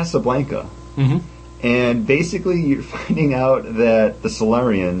in Casablanca. Mm-hmm. And basically, you're finding out that the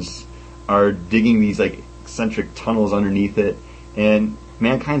Solarians are digging these like eccentric tunnels underneath it, and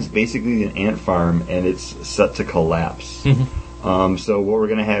mankind's basically an ant farm, and it's set to collapse. So what we're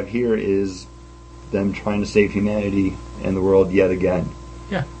going to have here is them trying to save humanity and the world yet again.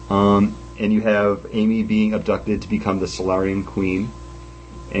 Yeah. And you have Amy being abducted to become the Solarian Queen,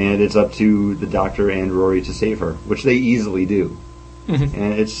 and it's up to the Doctor and Rory to save her, which they easily do.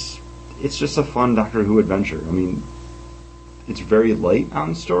 And it's just a fun Doctor Who adventure. I mean, it's very light on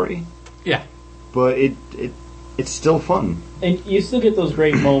the story. Yeah. But it's still fun. And you still get those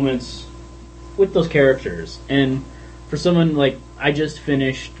great moments with those characters. And for someone like, I just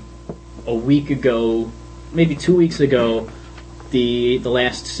finished a week ago, maybe 2 weeks ago, the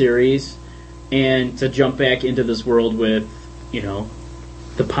last series, and to jump back into this world with,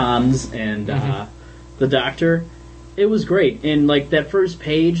 the Ponds and the Doctor, it was great. And like that first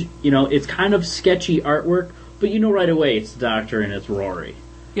page, it's kind of sketchy artwork, but right away it's the Doctor and it's Rory.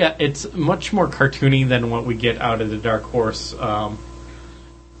 Yeah, it's much more cartoony than what we get out of the Dark Horse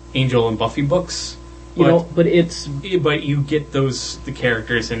Angel and Buffy books. But you get the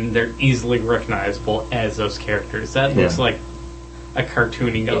characters, and they're easily recognizable as those characters. That looks like a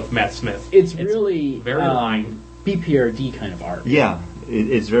cartooning of Matt Smith. It's really very line BPRD kind of art. Yeah,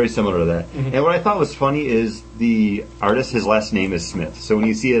 it's very similar to that. And what I thought was funny is the artist, his last name is Smith. So when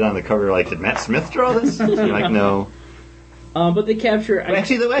you see it on the cover, like, did Matt Smith draw this? You're like, no. But they capture...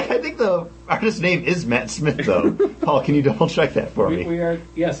 Actually, I think the artist's name is Matt Smith, though. Paul, can you double-check that for me?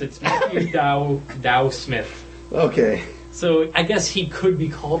 Yes, it's Matthew Dow Smith. Okay. So I guess he could be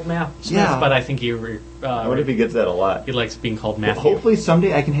called Matt Smith, but I think he... I wonder if he gets that a lot. He likes being called Matthew. Well, hopefully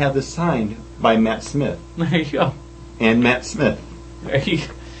someday I can have this signed by Matt Smith. There you go. And Matt Smith.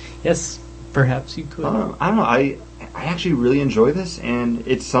 Yes, perhaps you could. I don't know. I actually really enjoy this, and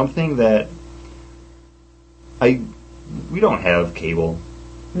it's something that we don't have cable.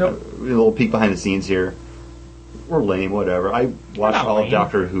 Nope. A little peek behind the scenes here. We're lame, whatever. I watch all of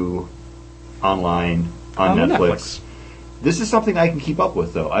Doctor Who online on Netflix. This is something I can keep up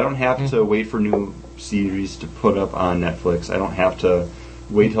with, though. I don't have to wait for new series to put up on Netflix. I don't have to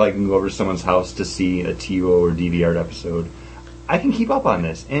wait till I can go over to someone's house to see a TiVo or DVR episode. I can keep up on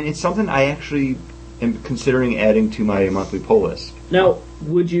this, and it's something I actually am considering adding to my monthly pull list. Now,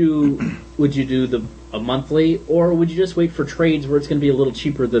 would you do a monthly, or would you just wait for trades where it's going to be a little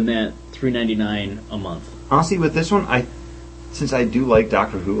cheaper than that $3.99 a month? Honestly, with this one, since I do like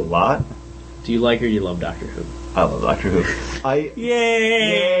Doctor Who a lot. Do you like or do you love Doctor Who? I love Doctor Who.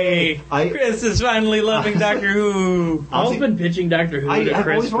 Yay! Chris is finally loving Doctor Who. I've been pitching Doctor Who to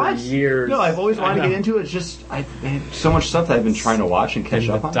Chris for years. No, I've always wanted to get into it. It's just I have so much stuff that I've been trying to watch and catch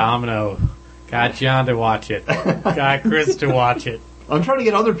up on. Domino got John to watch it. Got Chris to watch it. I'm trying to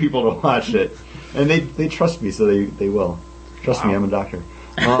get other people to watch it, and they trust me, so they will. Trust me, I'm a doctor.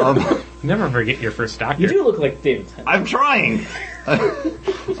 Never forget your first Doctor. You do look like David Tennant. I'm trying.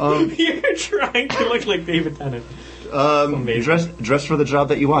 You're trying to look like David Tennant. Dress for the job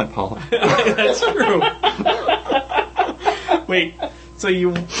that you want, Paul. That's true. Wait, so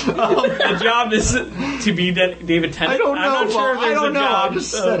the job is to be David Tennant? I don't know. I'm not sure if there's a job I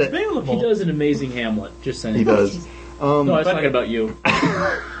just said available. He does an amazing Hamlet. Just saying. He does. No, I was talking about you.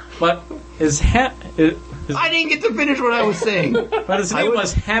 But I didn't get to finish what I was saying. But his name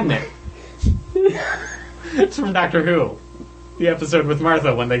was Hamnet. It's from Doctor Who. The episode with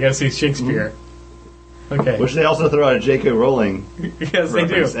Martha when they go see Shakespeare. Okay. Which they also throw out a J.K. Rowling yes, they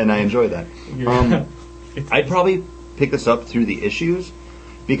do. And I enjoy that. I'd probably pick this up through the issues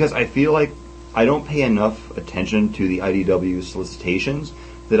because I feel like I don't pay enough attention to the IDW solicitations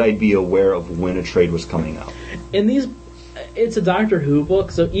that I'd be aware of when a trade was coming out. In these, it's a Doctor Who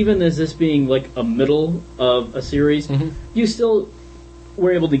book, so even as this being like a middle of a series, you still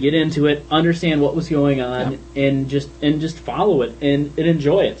were able to get into it, understand what was going on, and just follow it and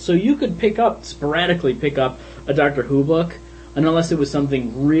enjoy it. So you could sporadically pick up a Doctor Who book, and unless it was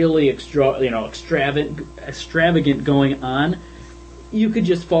something really extravagant going on, you could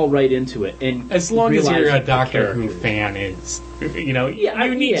just fall right into it. And as long as you're a Doctor Who fan, you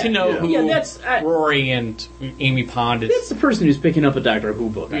need to know who Rory and Amy Pond is. That's the person who's picking up a Doctor Who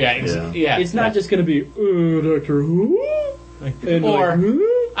book. It's not just going to be Doctor Who. Or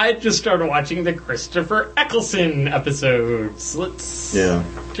I just started watching the Christopher Eccleston episodes. Let's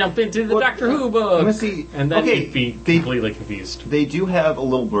jump into the Doctor Who book. And then you'd be completely confused. They do have a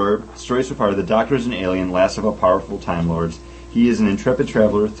little blurb. Story so far: the Doctor is an alien, last of a powerful Time Lords. He is an intrepid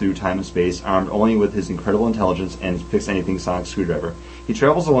traveler through time and space, armed only with his incredible intelligence and fix-anything sonic screwdriver. He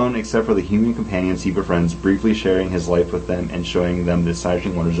travels alone except for the human companions he befriends, briefly sharing his life with them and showing them the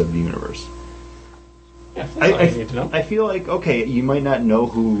astonishing wonders of the universe. Yeah, that's all you need to know. I feel like, you might not know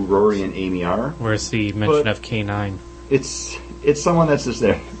who Rory and Amy are. Where's the mention of K9? it's someone that's just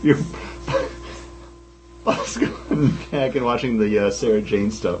there. You're I was going back and watching the Sarah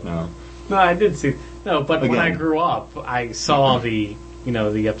Jane stuff now. No, I did see. No, but Again. when I grew up, I saw the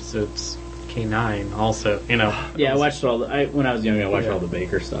episodes K9 also. Yeah, I watched when I was young. I watched all the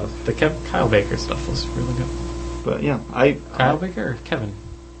Baker stuff. The Kyle Baker stuff was really good. But yeah, Kyle Baker or Kevin?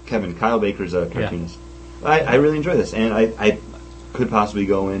 Kevin. Kyle Baker's a cartoonist. Yeah. I really enjoy this, and I could possibly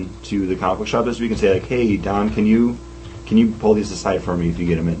go into the comic book shop this week and say, like, hey, Don, can you pull these aside for me if you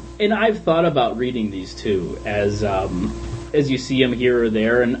get them in? And I've thought about reading these too, as you see them here or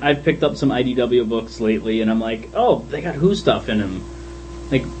there. And I've picked up some IDW books lately, and I'm like, oh, they got Who stuff in them.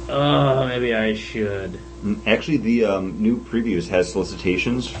 Like, maybe I should. Actually, the new previews has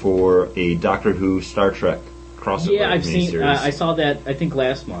solicitations for a Doctor Who Star Trek crossover. Yeah, I've seen. Miniseries. I saw that. I think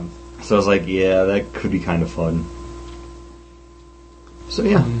last month. So I was like, yeah, that could be kind of fun. So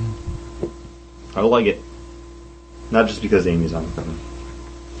yeah, I like it. Not just because Amy's on the cover.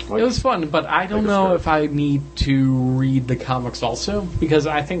 It was fun, but I don't know if I need to read the comics also, because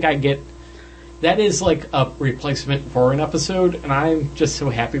I think I get... That is like a replacement for an episode, and I'm just so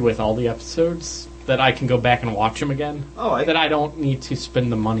happy with all the episodes that I can go back and watch them again. That I don't need to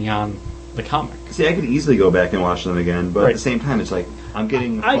spend the money on the comic. See, I could easily go back and watch them again, but at the same time, it's like, I'm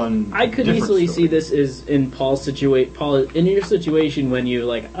getting fun. I could easily see this as in Paul's situation. Paul, in your situation when you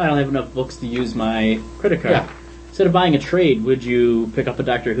like, I don't have enough books to use my credit card. Yeah. Instead of buying a trade, would you pick up a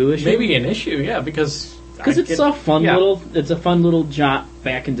Doctor Who issue? Maybe an issue, yeah, because it's a fun little jaunt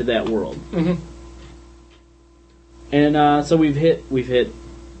back into that world. Mm-hmm. And so we've hit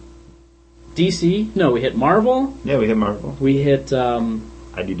DC. No, we hit Marvel. Yeah, we hit Marvel. We hit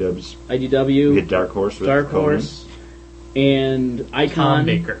IDW. We hit Dark Horse. With Dark Horse. And Icon. Tom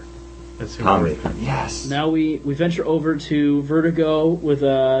Baker. Tom Baker. Yes. Now we venture over to Vertigo with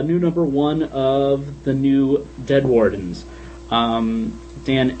a new number 1 of the new Dead Wardens. Dan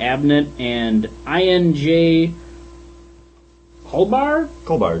Abnett and I.N.J. Colbard.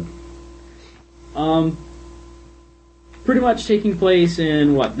 Pretty much taking place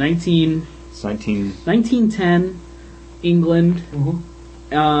in, what, 1910, England.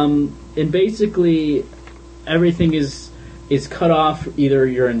 Mm-hmm. And basically, everything is cut off. Either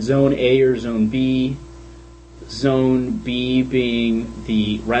you're in Zone A or Zone B. Zone B being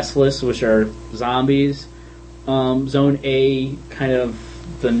the Restless, which are zombies. Zone A, kind of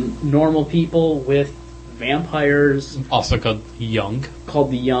the normal people with vampires. Also called the Young.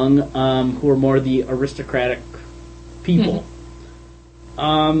 Who are more the aristocratic people.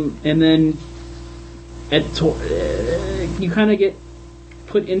 And then you kind of get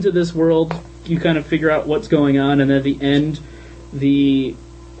put into this world. You kind of figure out what's going on, and at the end, the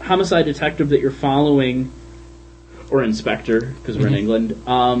homicide detective that you're following, or inspector, because we're in England,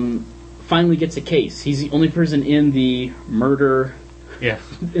 finally gets a case. He's the only person in the murder... Yeah.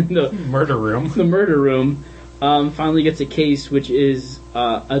 in the murder room. The murder room. Finally gets a case, which is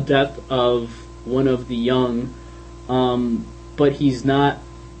a death of one of the young... but he's not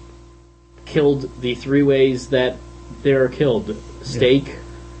killed the 3 ways that they're killed. Stake,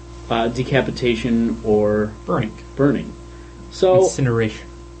 decapitation, or burning. So incineration.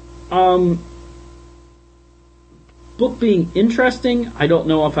 Book being interesting, I don't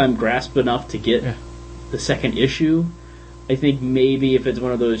know if I'm grasped enough to get the second issue. I think maybe if it's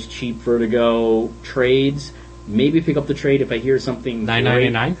one of those cheap Vertigo trades, maybe pick up the trade if I hear something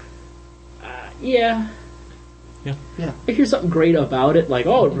 $9.99? Yeah. Yeah. I hear something great about it, like,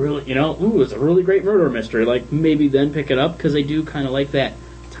 oh, it really, it's a really great murder mystery. Like, maybe then pick it up, because I do kind of like that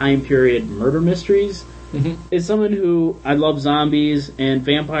time period murder mysteries. Mm-hmm. As someone who, I love zombies and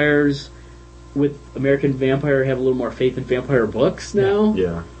vampires, with American Vampire, have a little more faith in vampire books now.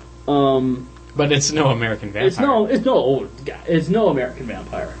 Yeah. But it's no American Vampire. It's no American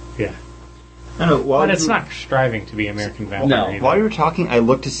Vampire. Yeah. I know, but it's not striving to be American Vampire. No. Either. While you were talking, I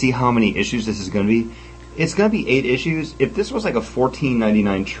looked to see how many issues this is going to be. It's going to be 8 issues. If this was like a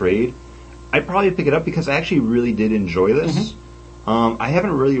 $14.99 trade, I'd probably pick it up because I actually really did enjoy this. I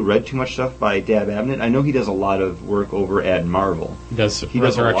haven't really read too much stuff by Dab Abnett. I know he does a lot of work over at Marvel. He does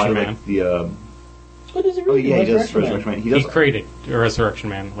Resurrection a lot of, Man. Like, the, what does he really do? He does Resurrection Man. He created Resurrection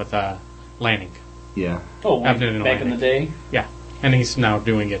Man with Lanning. Yeah. Oh, back in the day? Yeah. And he's now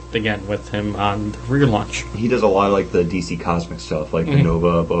doing it again with him on the relaunch. He does a lot of like the DC Cosmic stuff, like the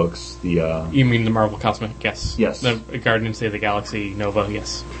Nova books, the... You mean the Marvel Cosmic? Yes. Yes. The Guardians of the Galaxy, Nova,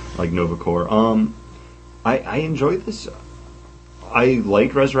 yes. Like Nova Corps. I enjoyed this. I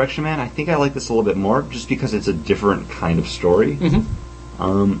liked Resurrection Man. I think I like this a little bit more just because it's a different kind of story. And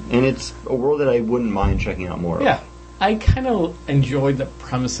it's a world that I wouldn't mind checking out more of. Yeah. I kind of enjoy the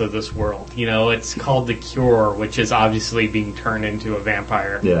premise of this world. You know, it's called The Cure, which is obviously being turned into a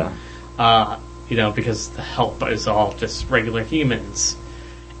vampire. Yeah. You know, because the help is all just regular humans,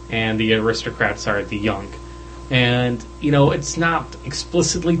 and the aristocrats are the young. And, you know, it's not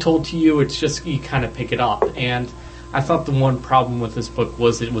explicitly told to you, it's just you kind of pick it up. And I thought the one problem with this book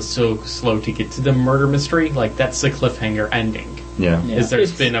was it was so slow to get to the murder mystery. Like, that's the cliffhanger ending. Yeah. Is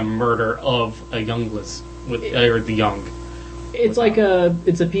there's been a murder of a youngless, or the young. It's like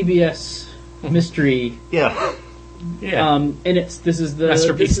it's a PBS mystery. Yeah. Yeah. And this is the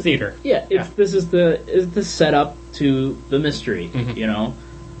Masterpiece Theater. Yeah, this is the setup to the mystery, you know.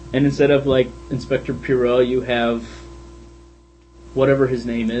 And instead of like Inspector Poirot, you have whatever his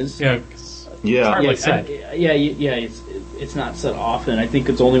name is. Yeah. Yeah. Hardly said. It's not said often. I think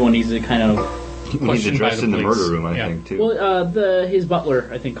it's only when he's kind of He's addressed in the police. murder room, I think, too. well, his butler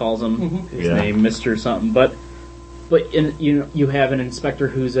I think calls him his Yeah. name, Mr. something. But you have an inspector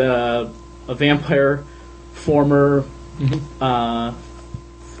who's a vampire, former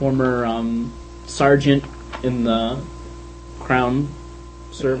sergeant in the Crown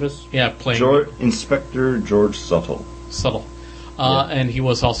Service. Yeah, playing Inspector George Subtle. And he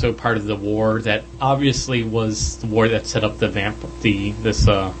was also part of the war that obviously was the war that set up the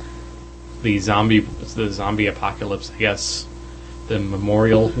zombie apocalypse, I guess. The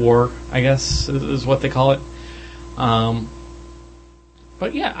Memorial War, I guess, is what they call it.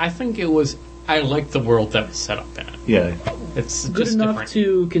 But yeah, I think I like the world that was set up in it. Yeah. It's Good just enough different.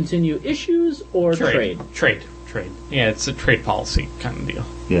 to continue issues or trade. Trade. Yeah, it's a trade policy kind of deal.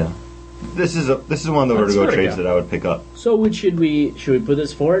 Yeah. This is one of the That's Vertigo Vertigo. trades that I would pick up. So should we put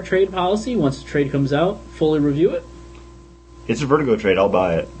this for a trade policy once the trade comes out? Fully review it. It's a Vertigo trade. I'll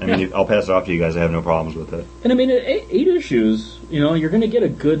buy it. I mean, Yeah. I'll pass it off to you guys. I have no problems with it. And I mean, at 8 issues, you know, you're going to get a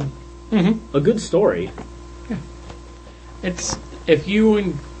good story. It's if you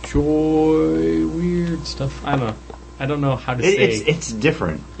enjoy weird stuff. I don't know how to say. It's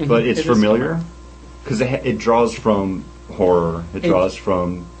different, but it's It is familiar because it draws from horror. It draws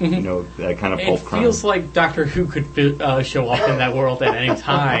from that kind of It pulp crime. feels like Doctor Who could show up in that world at any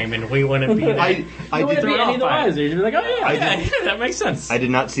time, and we wouldn't be. I You wouldn't did be any the wiser. You'd be like, oh yeah. Yeah, that makes sense. I did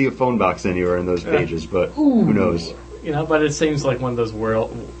not see a phone box anywhere in those pages, but who knows? You know, but it seems like one of those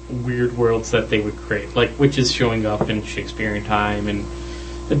weird worlds that they would create, like witches showing up in Shakespearean time, and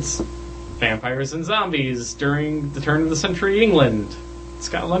it's vampires and zombies during the turn of the century England,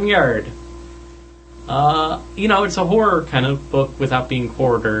 Scotland Yard. It's a horror kind of book without being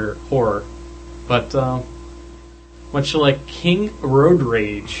horror, but much like King Road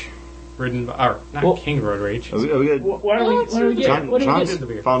Rage, King Road Rage. Are we good? Why don't we get? John's the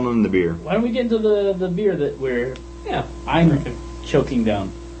beer. fondling the beer. Why don't we get into the beer that I'm drinking. choking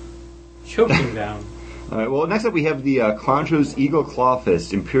down? Choking down. All right. Well, next up we have the Cointreau's Eagle Claw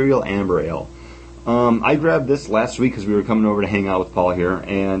Fist Imperial Amber Ale. I grabbed this last week because we were coming over to hang out with Paul here,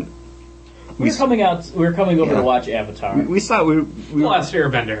 and We were coming over Yeah. to watch Avatar. we saw we The Last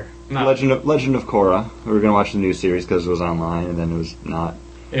Airbender. No, Legend of Korra. We were going to watch the new series because it was online, and then it was not.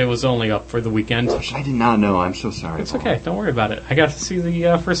 it was only up for the weekend. Which I did not know. I'm so sorry. It's Paul. okay. Don't worry about it. I got to see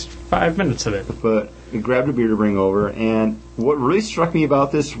the first 5 minutes of it. But we grabbed a beer to bring over, and what really struck me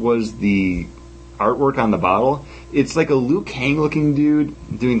about this was the artwork on the bottle. It's like a Liu Kang looking dude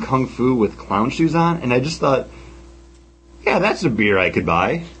doing kung fu with clown shoes on, and I just thought, yeah, that's a beer I could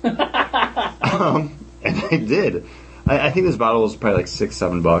buy. And I did. I think this bottle was probably like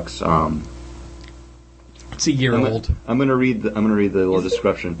 $6-7. It's a year old. I'm gonna read the little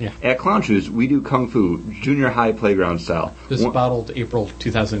description. Yeah. At Clown Shoes, we do kung fu, junior high playground style. This is bottled April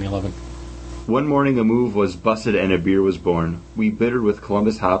 2011. One morning, a move was busted and a beer was born. We bittered with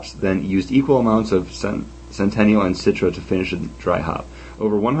Columbus hops, then used equal amounts of Centennial and Citra to finish a dry hop.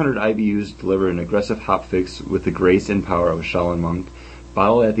 Over 100 IBUs deliver an aggressive hop fix with the grace and power of a Shaolin monk.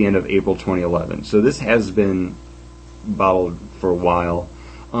 Bottled at the end of April 2011. So this has been bottled for a while.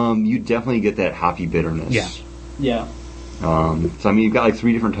 You definitely get that hoppy bitterness. Yeah. So I mean, you've got like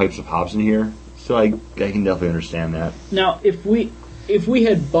 3 different types of hops in here. So I can definitely understand that. Now, if we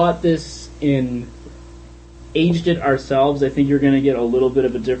had bought this in aged it ourselves, I think you're going to get a little bit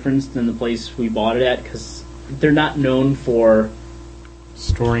of a difference than the place we bought it at, because they're not known for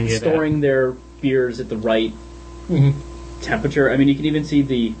Storing their beers at the right temperature. I mean, you can even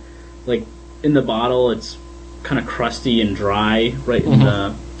see in the bottle, it's kind of crusty and dry right in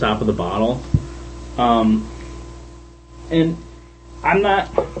the top of the bottle. And I'm not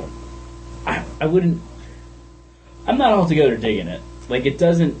altogether digging it. Like, it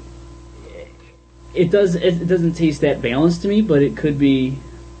doesn't taste that balanced to me, but it could be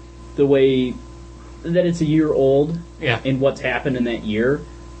the way that it's a year old. Yeah. And what's happened in that year.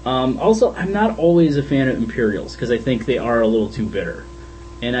 Also, I'm not always a fan of Imperials because I think they are a little too bitter,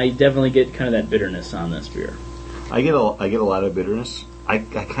 and I definitely get kind of that bitterness on this beer. I get a lot of bitterness. I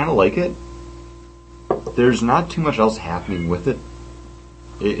kind of like it. There's not too much else happening with it.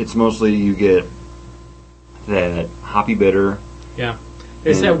 It's mostly you get that hoppy bitter. Yeah.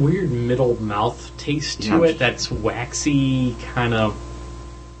 There's that weird middle mouth taste to it that's waxy,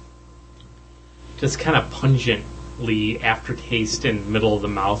 just kind of pungently aftertaste in middle of the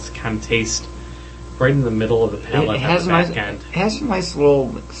mouth kind of taste. Right in the middle of the palate It has at the back end. It has a nice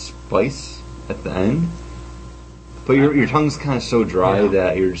little spice at the end. But your tongue's kind of so dry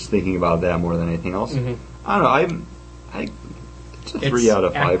that you're just thinking about that more than anything else. Mm-hmm. I don't know. It's a 3 out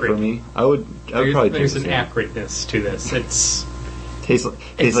of 5 for me. I would probably drink There's this an one. acridness to this. It's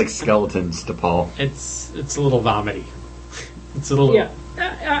tastes like skeletons to Paul. it's a little vomity. It's a little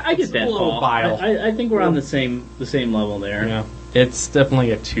I get that. a little Paul. bile. I think we're on the same level there. Yeah. It's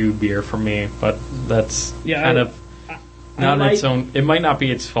definitely a 2 beer for me, but that's kind of not its own. It might not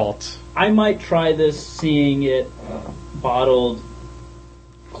be its fault. I might try this, seeing it bottled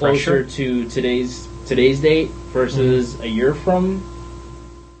closer to today's date versus a year from.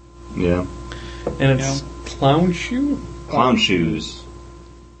 Yeah. And it's clown shoe. Clown shoes.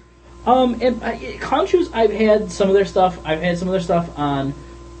 And Clown Shoes, I've had some of their stuff. I've had some of their stuff on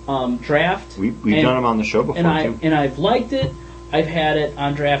draft. We've done them on the show before too. And I've liked it. I've had it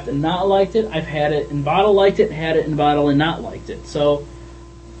on draft and not liked it. I've had it in bottle, liked it, had it in bottle and not liked it. So,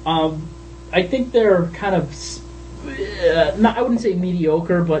 I think they're kind of, I wouldn't say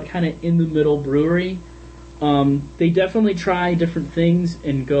mediocre, but kind of in the middle brewery. They definitely try different things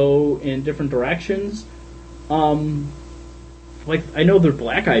and go in different directions. Like, I know their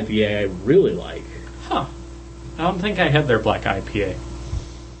black IPA I really like. Huh. I don't think I had their black IPA.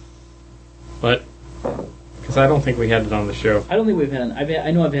 But, because I don't think we had it on the show. I don't think we've had it. I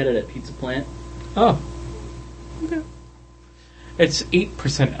know I've had it at Pizza Plant. Oh. Okay. It's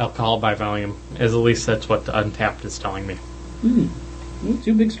 8% alcohol by volume, as at least that's what the Untapped is telling me.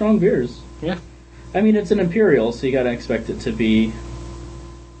 2 big, strong beers. Yeah. I mean, it's an Imperial, so you gotta expect it to be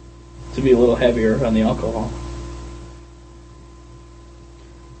a little heavier on the alcohol.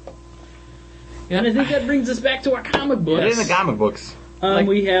 Yeah. And I think that brings us back to our comic books. It is in the comic books.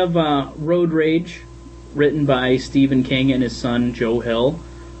 We have Road Rage, written by Stephen King and his son Joe Hill.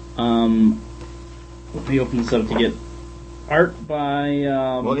 Let me open this up to get art by...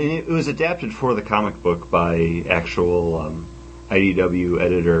 well, it was adapted for the comic book by actual IDW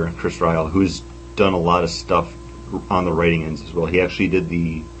editor Chris Ryall, who's done a lot of stuff on the writing ends as well. He actually did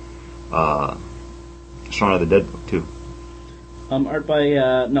the Shaun of the Dead book, too. Art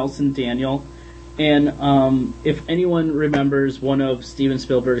by Nelson Daniel. And if anyone remembers one of Steven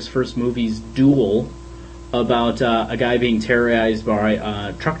Spielberg's first movies, Duel, about a guy being terrorized by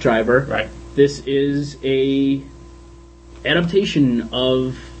a truck driver, Right. This is a adaptation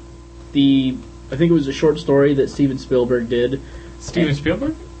of I think it was a short story that Steven Spielberg did. Steven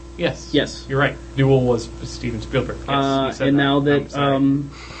Spielberg? Yes. Yes. You're right. Duel was Steven Spielberg. Yes, you said and that. now that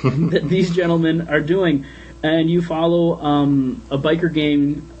that these gentlemen are doing, and you follow a biker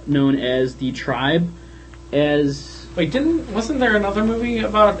gang known as The Tribe. Wait, wasn't there another movie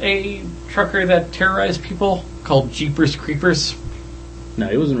about a trucker that terrorized people called Jeepers Creepers? No,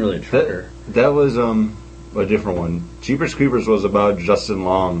 he wasn't really a trucker. That was a different one. Jeepers Creepers was about Justin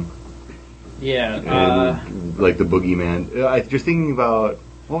Long. Yeah. And, like the boogeyman. You're thinking about,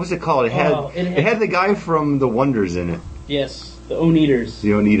 what was it called? It had the guy from The Wonders in it. Yes, the Oneaters.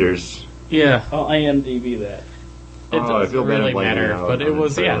 The Oneaters. Yeah. I'll IMDb that. It I doesn't feel bad really I'm blanking matter, out but it on the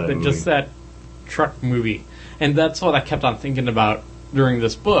was, title of that just that truck movie. And that's what I kept on thinking about during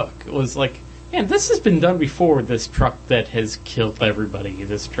this book. It was like, man, this has been done before, this truck that has killed everybody.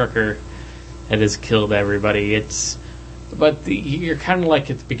 This trucker that has killed everybody. But you're kind of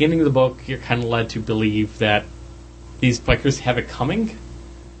like, at the beginning of the book, you're kind of led to believe that these bikers have it coming.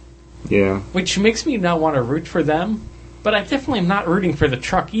 Yeah. Which makes me not want to root for them. But I definitely am not rooting for the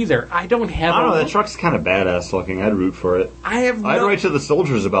truck either. I don't know, that truck's kind of badass looking. I'd root for it. I'd write to the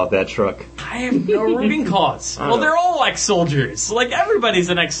soldiers about that truck. I have no rooting cause. Well, they're all ex-soldiers. Like, everybody's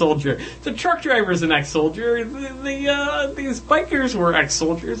an ex-soldier. The truck driver's an ex-soldier. These bikers were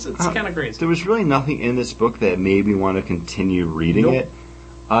ex-soldiers. It's kind of crazy. There was really nothing in this book that made me want to continue reading it.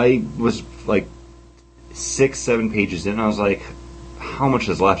 I was like 6-7 pages in, and I was like, how much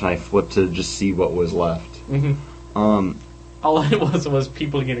is left? And I flipped to just see what was left. Mm-hmm. All it was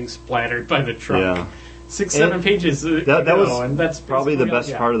people getting splattered by the truck. Yeah. 6-7 pages. That was and that's probably the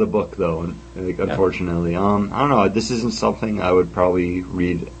best part of the book, though. Unfortunately, I don't know. This isn't something I would probably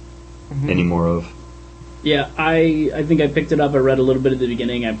read any more of. Yeah, I think I picked it up. I read a little bit at the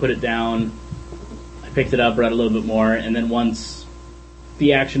beginning. I put it down. I picked it up, read a little bit more, and then once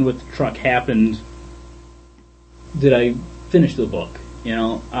the action with the truck happened, did I finish the book? You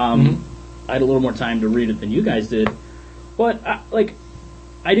know, I had a little more time to read it than you guys did, but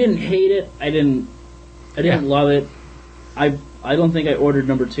I didn't hate it. I didn't love it. I don't think I ordered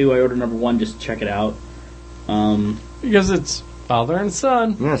number 2. I ordered number 1 just to check it out. Because it's father and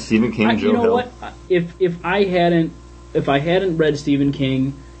son. Yeah, Stephen King, Joe Hill. You know what? If I hadn't read Stephen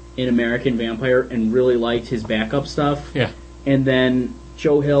King in American Vampire and really liked his backup stuff, yeah, and then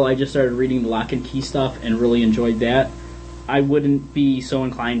Joe Hill, I just started reading the Lock and Key stuff and really enjoyed that, I wouldn't be so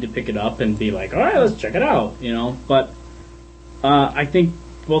inclined to pick it up and be like, all right, let's check it out, you know. But I think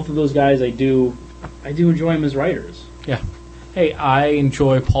both of those guys, I do enjoy them as writers. Yeah. Hey, I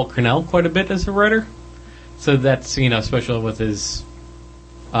enjoy Paul Cornell quite a bit as a writer. So that's, especially with his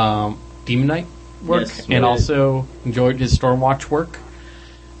Demon Knight work, yes, and also enjoyed his Stormwatch work.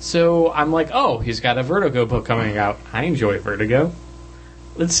 So I'm like, oh, he's got a Vertigo book coming out. I enjoy Vertigo.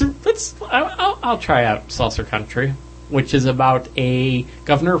 I'll try out Saucer Country, which is about a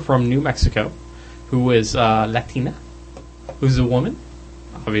governor from New Mexico who is Latina, who's a woman,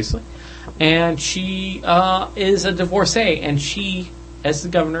 obviously, and she is a divorcee, and she, as the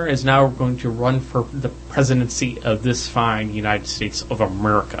governor, is now going to run for the presidency of this fine United States of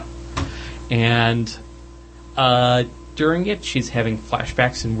America. And during it, she's having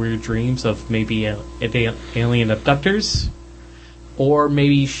flashbacks and weird dreams of maybe alien abductors, or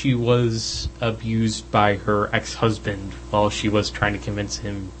maybe she was abused by her ex-husband while she was trying to convince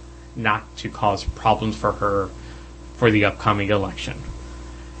him not to cause problems for her for the upcoming election.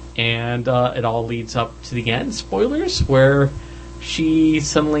 And it all leads up to the end, spoilers, where she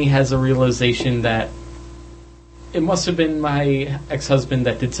suddenly has a realization that it must have been my ex-husband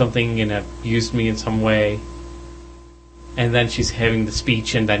that did something and abused me in some way. And then she's having the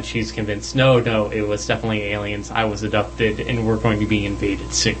speech, and then she's convinced, no, it was definitely aliens. I was abducted, and we're going to be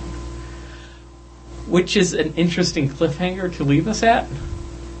invaded soon. Which is an interesting cliffhanger to leave us at.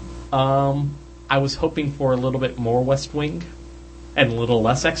 I was hoping for a little bit more West Wing and a little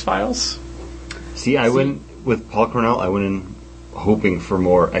less X-Files. See, I went with Paul Cornell. I went in hoping for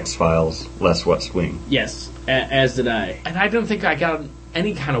more X-Files, less West Wing. Yes, as did I. And I don't think I got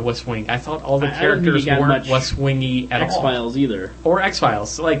any kind of West Wing. I thought all the characters weren't West Wingy at all. X-Files either. Or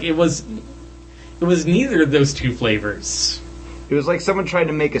X-Files. Like, it was neither of those two flavors. It was like someone tried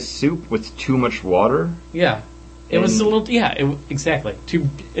to make a soup with too much water. Yeah. It was a little... Yeah, exactly.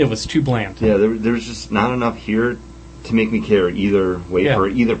 It was too bland. Yeah, there was just not enough here to make me care either way for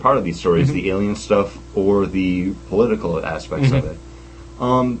either part of these stories, the alien stuff or the political aspects of it.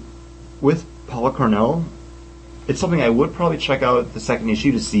 With Paula Cornell, it's something I would probably check out the second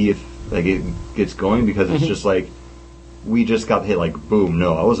issue to see if it gets going, because it's just like, we just got hit like, boom,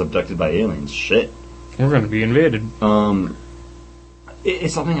 no, I was abducted by aliens. Shit. We're going to be invaded.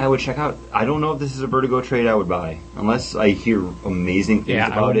 It's something I would check out. I don't know if this is a Vertigo trade I would buy, unless I hear amazing things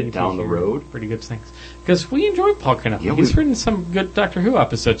about it down the road. Pretty good things. Because we enjoy Paul Cornell. Yeah, he's written some good Doctor Who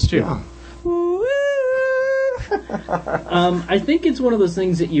episodes, too. Yeah. I think it's one of those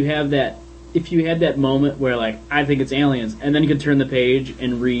things that you have that, if you had that moment where, like, I think it's aliens, and then you could turn the page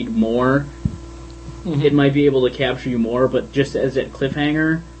and read more, it might be able to capture you more, but just as that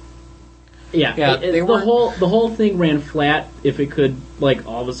cliffhanger... Yeah, the whole thing ran flat if it could, like,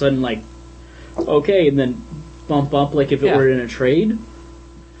 all of a sudden, like, okay, and then bump up like if it were in a trade.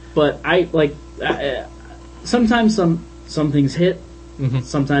 But sometimes some things hit,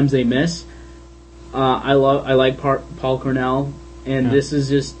 sometimes they miss. I like Paul Cornell, and this is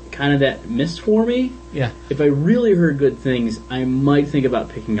just kind of that miss for me. Yeah. If I really heard good things, I might think about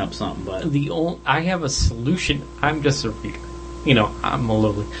picking up something. But I have a solution. I'm just a reader. I'm a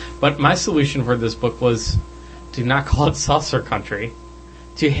lowly. But my solution for this book was to not call it Saucer Country,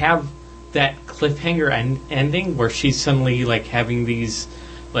 to have that cliffhanger ending where she's suddenly, like, having these,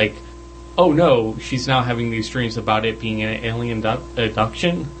 like, oh no, she's now having these dreams about it being an alien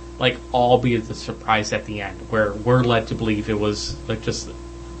abduction, like, all be the surprise at the end, where we're led to believe it was, like, just,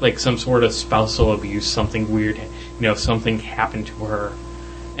 like, some sort of spousal abuse, something weird, something happened to her,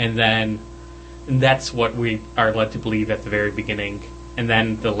 and that's what we are led to believe at the very beginning. And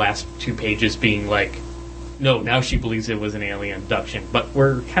then the last 2 pages being like, no, now she believes it was an alien abduction. But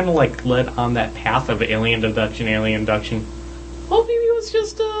we're kind of like led on that path of alien abduction. Oh, maybe it was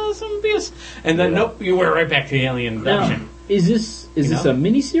just some BS. And then, nope, you were right back to the alien abduction. Now, is this a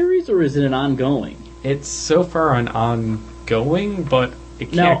miniseries or is it an ongoing? It's so far an ongoing, but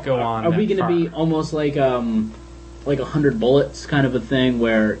it can't go on. Are we going to be almost like 100 Bullets kind of a thing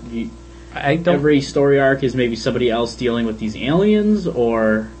where every story arc is maybe somebody else dealing with these aliens,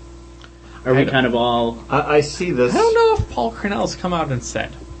 or are we kind of all... I see this... I don't know if Paul Cornell's come out and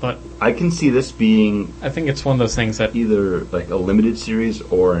said, but... I can see this being... I think it's one of those things that... either like a limited series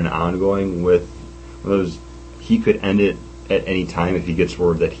or an ongoing with those... He could end it at any time if he gets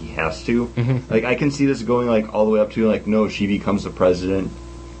word that he has to. Mm-hmm. Like, I can see this going like all the way up to like, no, she becomes the president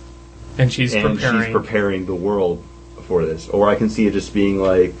and she's preparing the world for this. Or I can see it just being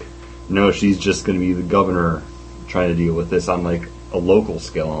like, no, she's just going to be the governor trying to deal with this on like a local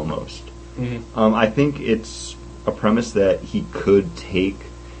scale almost. Mm-hmm. I think it's a premise that he could take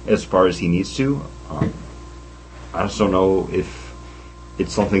as far as he needs to. I just don't know if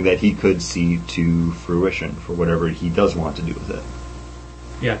it's something that he could see to fruition for whatever he does want to do with it.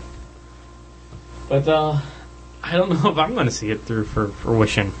 Yeah. But I don't know if I'm going to see it through for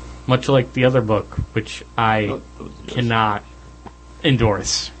fruition. Much like the other book, which I cannot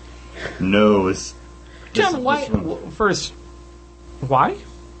endorse. No. John, why? First, why?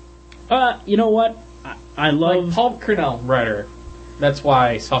 You know what? I love... Like Paul Cornell, writer. That's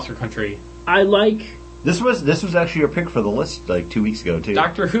why Saucer Country. I like... This was actually your pick for the list like 2 weeks ago, too.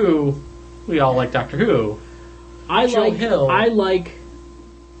 Doctor Who. We all like Doctor Who. Joe Hill. I like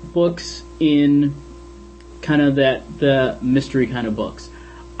books in kind of the mystery kind of books.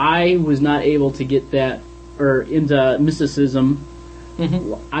 I was not able to get that, or into mysticism.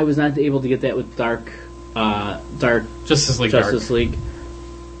 Mm-hmm. I was not able to get that with Dark Justice League.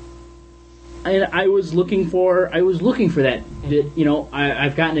 And I was looking for that bit. You know,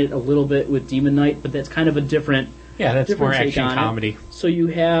 I've gotten it a little bit with Demon Knight, but that's kind of a different. Yeah, that's different more action comedy. So you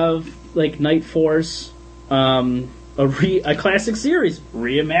have like Night Force, a classic series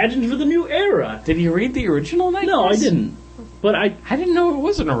reimagined for the new era. Did you read the original Night Force? No, I didn't. But I didn't know it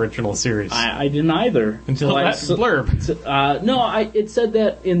was an original series. I didn't either until that blurb. No, it said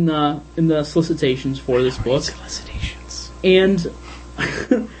that in the solicitations for this book. Solicitations. And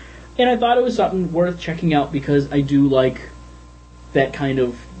and I thought it was something worth checking out because I do like that kind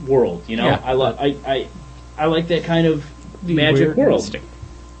of world. You know, yeah. I like that kind of magic world.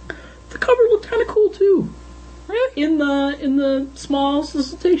 The cover looked kind of cool too. Really? In the small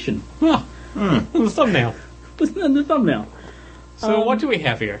solicitation. Oh, in the thumbnail. In the thumbnail. So what do we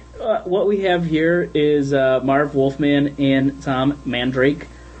have here? What we have here is Marv Wolfman and Tom Mandrake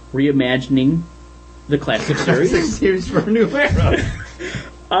reimagining the classic series. Classic series for a new era.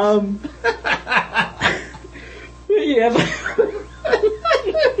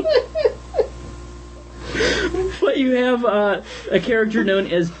 But you have a character known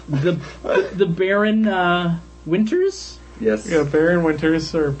as the Baron Winters. Yes. Yeah, Baron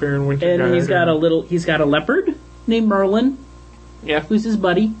Winters or Baron Winterguard. And he's got a leopard named Merlin. Yeah. Who's his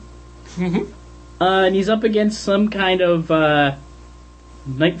buddy. Mm-hmm. And he's up against some kind of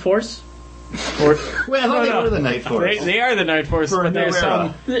Night Force. Well, they were the Night Force. They are the Night Force, but there's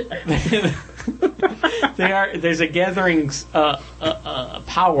some. There's a gathering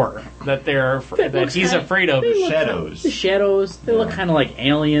power that he's afraid of. Shadows. The shadows. They look kind of like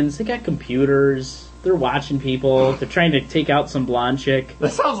aliens. They got computers. They're watching people. They're trying to take out some blonde chick.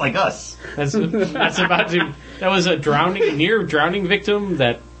 That sounds like us. That's about to. That was a near drowning victim.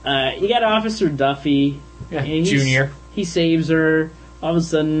 That you got Officer Duffy. Yeah, Junior. He saves her. All of a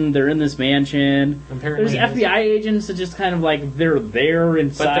sudden, they're in this mansion. Apparently, there's FBI agents that just kind of like they're there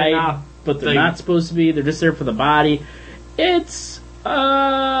inside, but they're not supposed to be. They're just there for the body. It's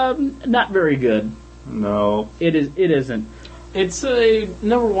not very good. No, it isn't. It's a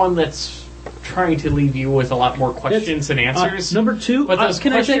number one that's trying to leave you with a lot more questions than answers. Number two, but I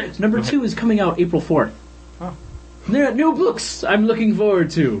say number 2 is coming out April 4th. Oh. There are new books I'm looking forward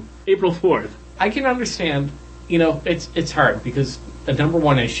to April 4th. I can understand. You know, it's hard because a number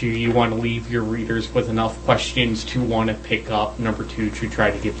 1 issue, you want to leave your readers with enough questions to want to pick up number 2 to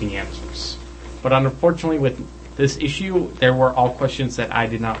try to get the answers. But unfortunately, with this issue, there were all questions that I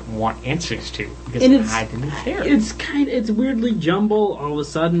did not want answers to because I didn't care. It's weirdly jumbled. All of a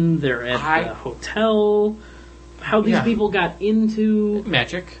sudden, they're at the hotel. How these people got into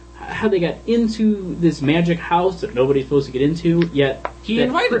magic. How they got into this magic house that nobody's supposed to get into, yet he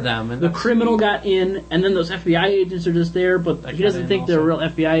invited them. And the criminal got in, and then those FBI agents are just there, but he doesn't think they're real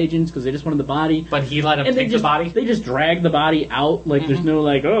FBI agents because they just wanted the body. But he let them take the body? They just drag the body out, like there's no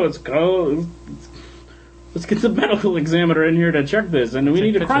like, let's go, let's get the medical examiner in here to check this, and we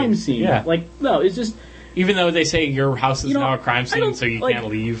need a crime scene. Yeah. Like, no, it's just... Even though they say your house is now a crime scene, so you can't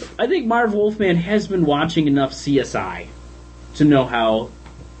leave. I think Marv Wolfman has been watching enough CSI to know how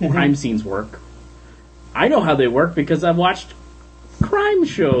crime scenes work. I know how they work because I've watched crime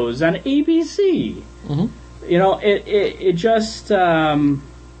shows on ABC. Mm-hmm. You know, it just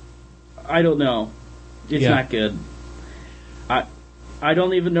I don't know. It's not good. I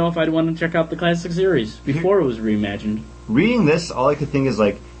don't even know if I'd want to check out the classic series before it was reimagined. Reading this, all I could think is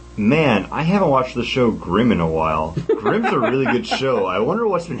like, man, I haven't watched the show Grimm in a while. Grimm's a really good show. I wonder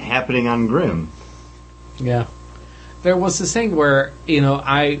what's been happening on Grimm. Yeah. There was this thing where,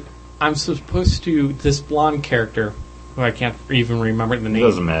 I'm supposed to, this blonde character, who I can't even remember the name. It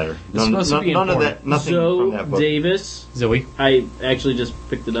doesn't matter. None of that, nothing from that book. Davis. Zoe. I actually just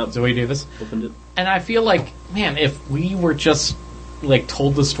picked it up. Zoe Davis. Opened it. And I feel like, man, if we were just,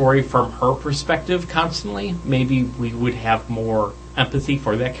 told the story from her perspective constantly, maybe we would have more empathy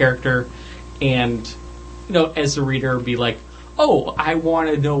for that character. And, as a reader, be like, oh, I want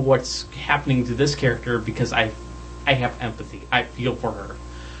to know what's happening to this character because I have empathy. I feel for her.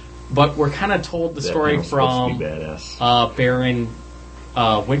 But we're kind of told the story from Baron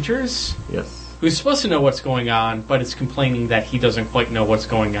Winters. Yes. Who's supposed to know what's going on, but is complaining that he doesn't quite know what's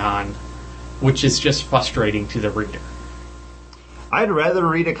going on, which is just frustrating to the reader. I'd rather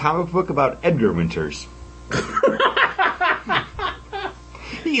read a comic book about Edgar Winters.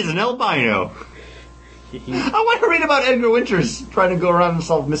 He's an albino. I want to read about Edgar Winters trying to go around and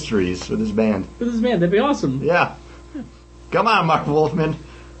solve mysteries with his band. With his band, that'd be awesome. Yeah. Come on, Mark Wolfman.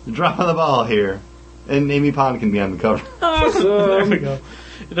 You're dropping the ball here. And Amy Pond can be on the cover. Awesome. There we go.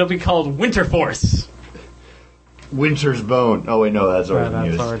 It'll be called Winter Force. Winter's Bone. Oh, wait, no, that's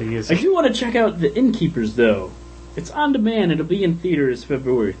already used. I do want to check out The Innkeepers, though. It's on demand. It'll be in theaters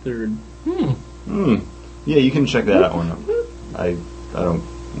February 3rd. Yeah, you can check that out one. I don't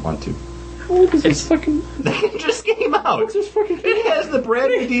want to. Oh, look, it's fucking... It just came out. It has the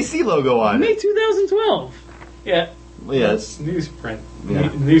brand new DC logo on May it. 2012. Yeah. Well, yeah, it's... Newsprint. Yeah.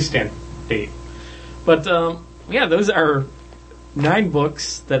 Newsstand date. But, those are 9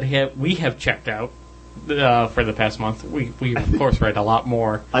 books that we have checked out for the past month. We of course, read a lot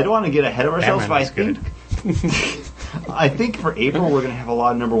more. I don't want to get ahead of ourselves, but I Batman think for April we're going to have a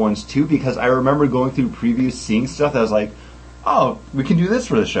lot of number ones, too, because I remember going through previews, seeing stuff that I was like, oh, we can do this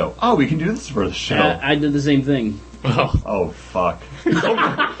for the show. Oh, we can do this for the show. I did the same thing. Oh, fuck.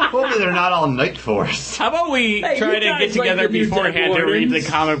 Hopefully they're not all Night Force. How about we try to get together beforehand to read the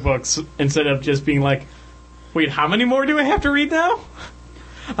comic books instead of just being like, wait, how many more do I have to read now?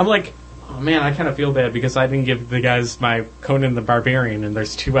 I'm like, oh man, I kind of feel bad because I didn't give the guys my Conan the Barbarian, and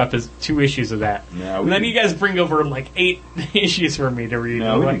there's 2 issues of that. Yeah, and then you guys bring over 8 issues for me to read.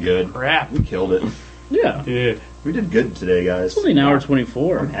 No, we did good. Crap. We killed it. Yeah. Dude. We did good today, guys. It's only an hour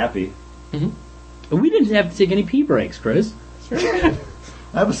 24. I'm happy. Mm-hmm. And we didn't have to take any pee breaks, Chris. I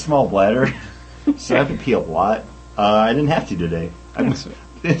have a small bladder, so I have to pee a lot. I didn't have to today.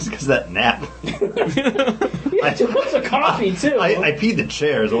 It's because of that nap. You had 2 cups of coffee, too. I peed the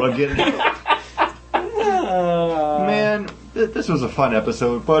chair is what I'm getting at. Man, this was a fun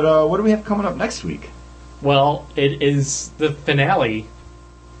episode, but what do we have coming up next week? Well, it is the finale.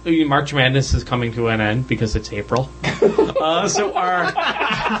 March Madness is coming to an end because it's April. So our...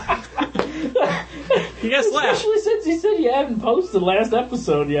 You guys laugh. Especially since you said you haven't posted the last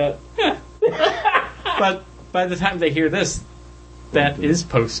episode yet. But by the time they hear this, that is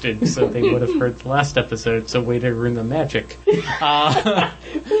posted, so they would have heard the last episode, so way to ruin the magic. So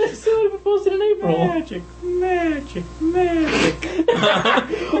it would be posted in April. Magic.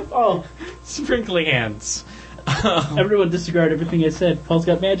 Oh. Sprinkly hands. Everyone disregard everything I said. Paul's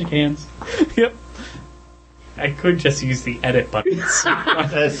got magic hands. Yep. I could just use the edit buttons.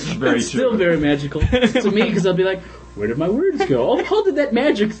 That's very It's true. still very magical to me, because I'll be like, where did my words go? Oh, Paul did that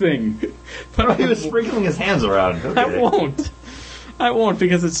magic thing. But he was sprinkling his hands around. Okay. I won't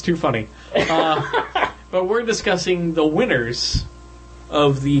because it's too funny. But we're discussing the winners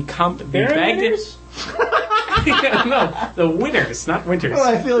of the Winners? No, the winners, not winters. Well,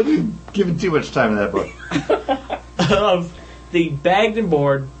 I feel like you've given too much time to that book. Of the bagged and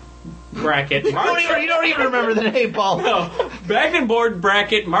board bracket. You don't even remember the name, Paul. No, bagged and board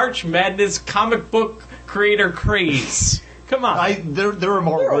bracket March Madness comic book creator craze. Come on. There were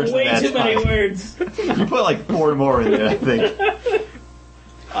more words Way than that. too many words. You put like 4 more in there, I think.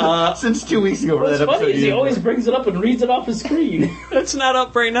 Since 2 weeks ago for What's that episode. funny is he always brings it up and reads it off his screen. It's not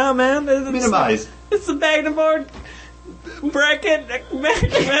up right now, man. Minimized. It's the bagged and board bracket March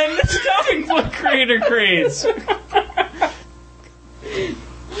Madness comic book creator craze.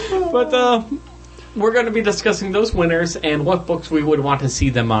 But we're going to be discussing those winners and what books we would want to see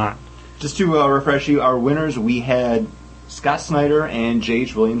them on. Just to refresh you, our winners, we had Scott Snyder and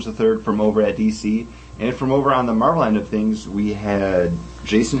J.H. Williams III from over at DC. And from over on the Marvel end of things, we had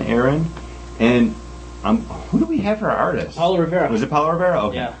Jason Aaron. And who do we have for our artist? Paulo Rivera. Was it Paulo Rivera?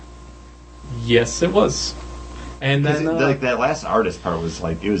 Okay. Yeah. Yes, it was. And then that last artist part was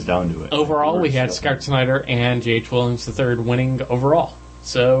like, it was down to it. Overall, we had Scott Snyder and J.H. Williams III winning overall.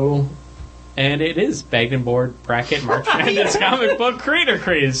 So, and it is Bagged and Board bracket March Madness comic book creator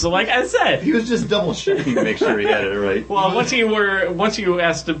craze. So, like I said, he was just double checking to make sure he had it right. Well, once you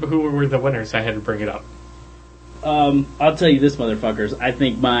asked who were the winners, I had to bring it up. I'll tell you this, motherfuckers. I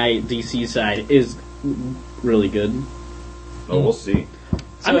think my DC side is really good. Oh, we'll see.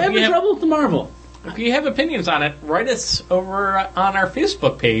 So I'm having trouble with the Marvel. If you have opinions on it, write us over on our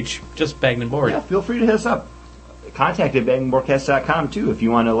Facebook page, just Bagged and Board. Yeah, feel free to hit us up. Contact at baggedandboardcast.com too if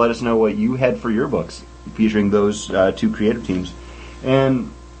you want to let us know what you had for your books featuring those two creative teams.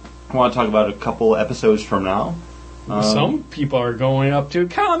 And I want to talk about a couple episodes from now. Some people are going up to a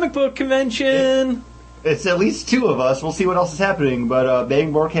comic book convention. It's at least two of us. We'll see what else is happening. But Bagged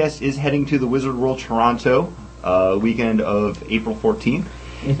and Boardcast is heading to the Wizard World Toronto weekend of April 14th.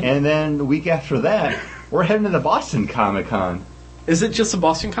 And then the week after that, we're heading to the Boston Comic Con. Is it just the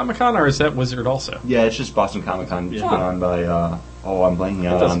Boston Comic Con, or is that Wizard also? Yeah, it's just Boston Comic Con. It's put on by, I'm blanking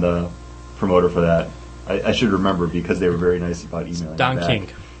out on the promoter for that. I should remember because they were very nice about emailing Don me King.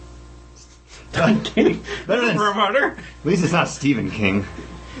 back. Don King. Better than promoter. At least it's not Stephen King.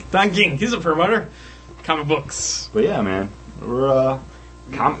 Don King, he's a promoter. Comic books. But yeah, man. We're,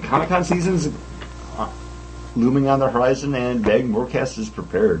 Comic Con season's looming on the horizon, and Bagged and Boardcast is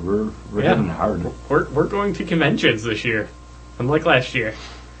prepared. We're hitting hard. We're going to conventions this year, unlike last year.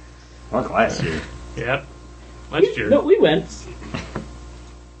 Like last year. Yeah, last year. No, we went.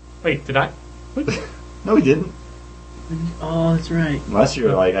 Wait, did I? No, we didn't. Oh, that's right. Last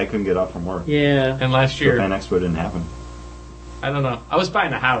year, I couldn't get off from work. Yeah. And last year, Fan Expo didn't happen. I don't know. I was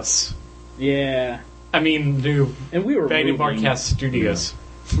buying a house. Yeah. I mean, new And we were Bagged and moving. Boardcast studios.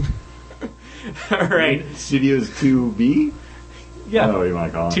 All right. Studios 2B? Yeah. I don't know what you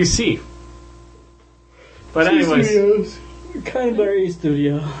want to call it. 2C. But anyways, Kind of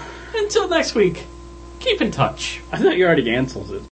studio. until next week, keep in touch. I thought you already canceled it.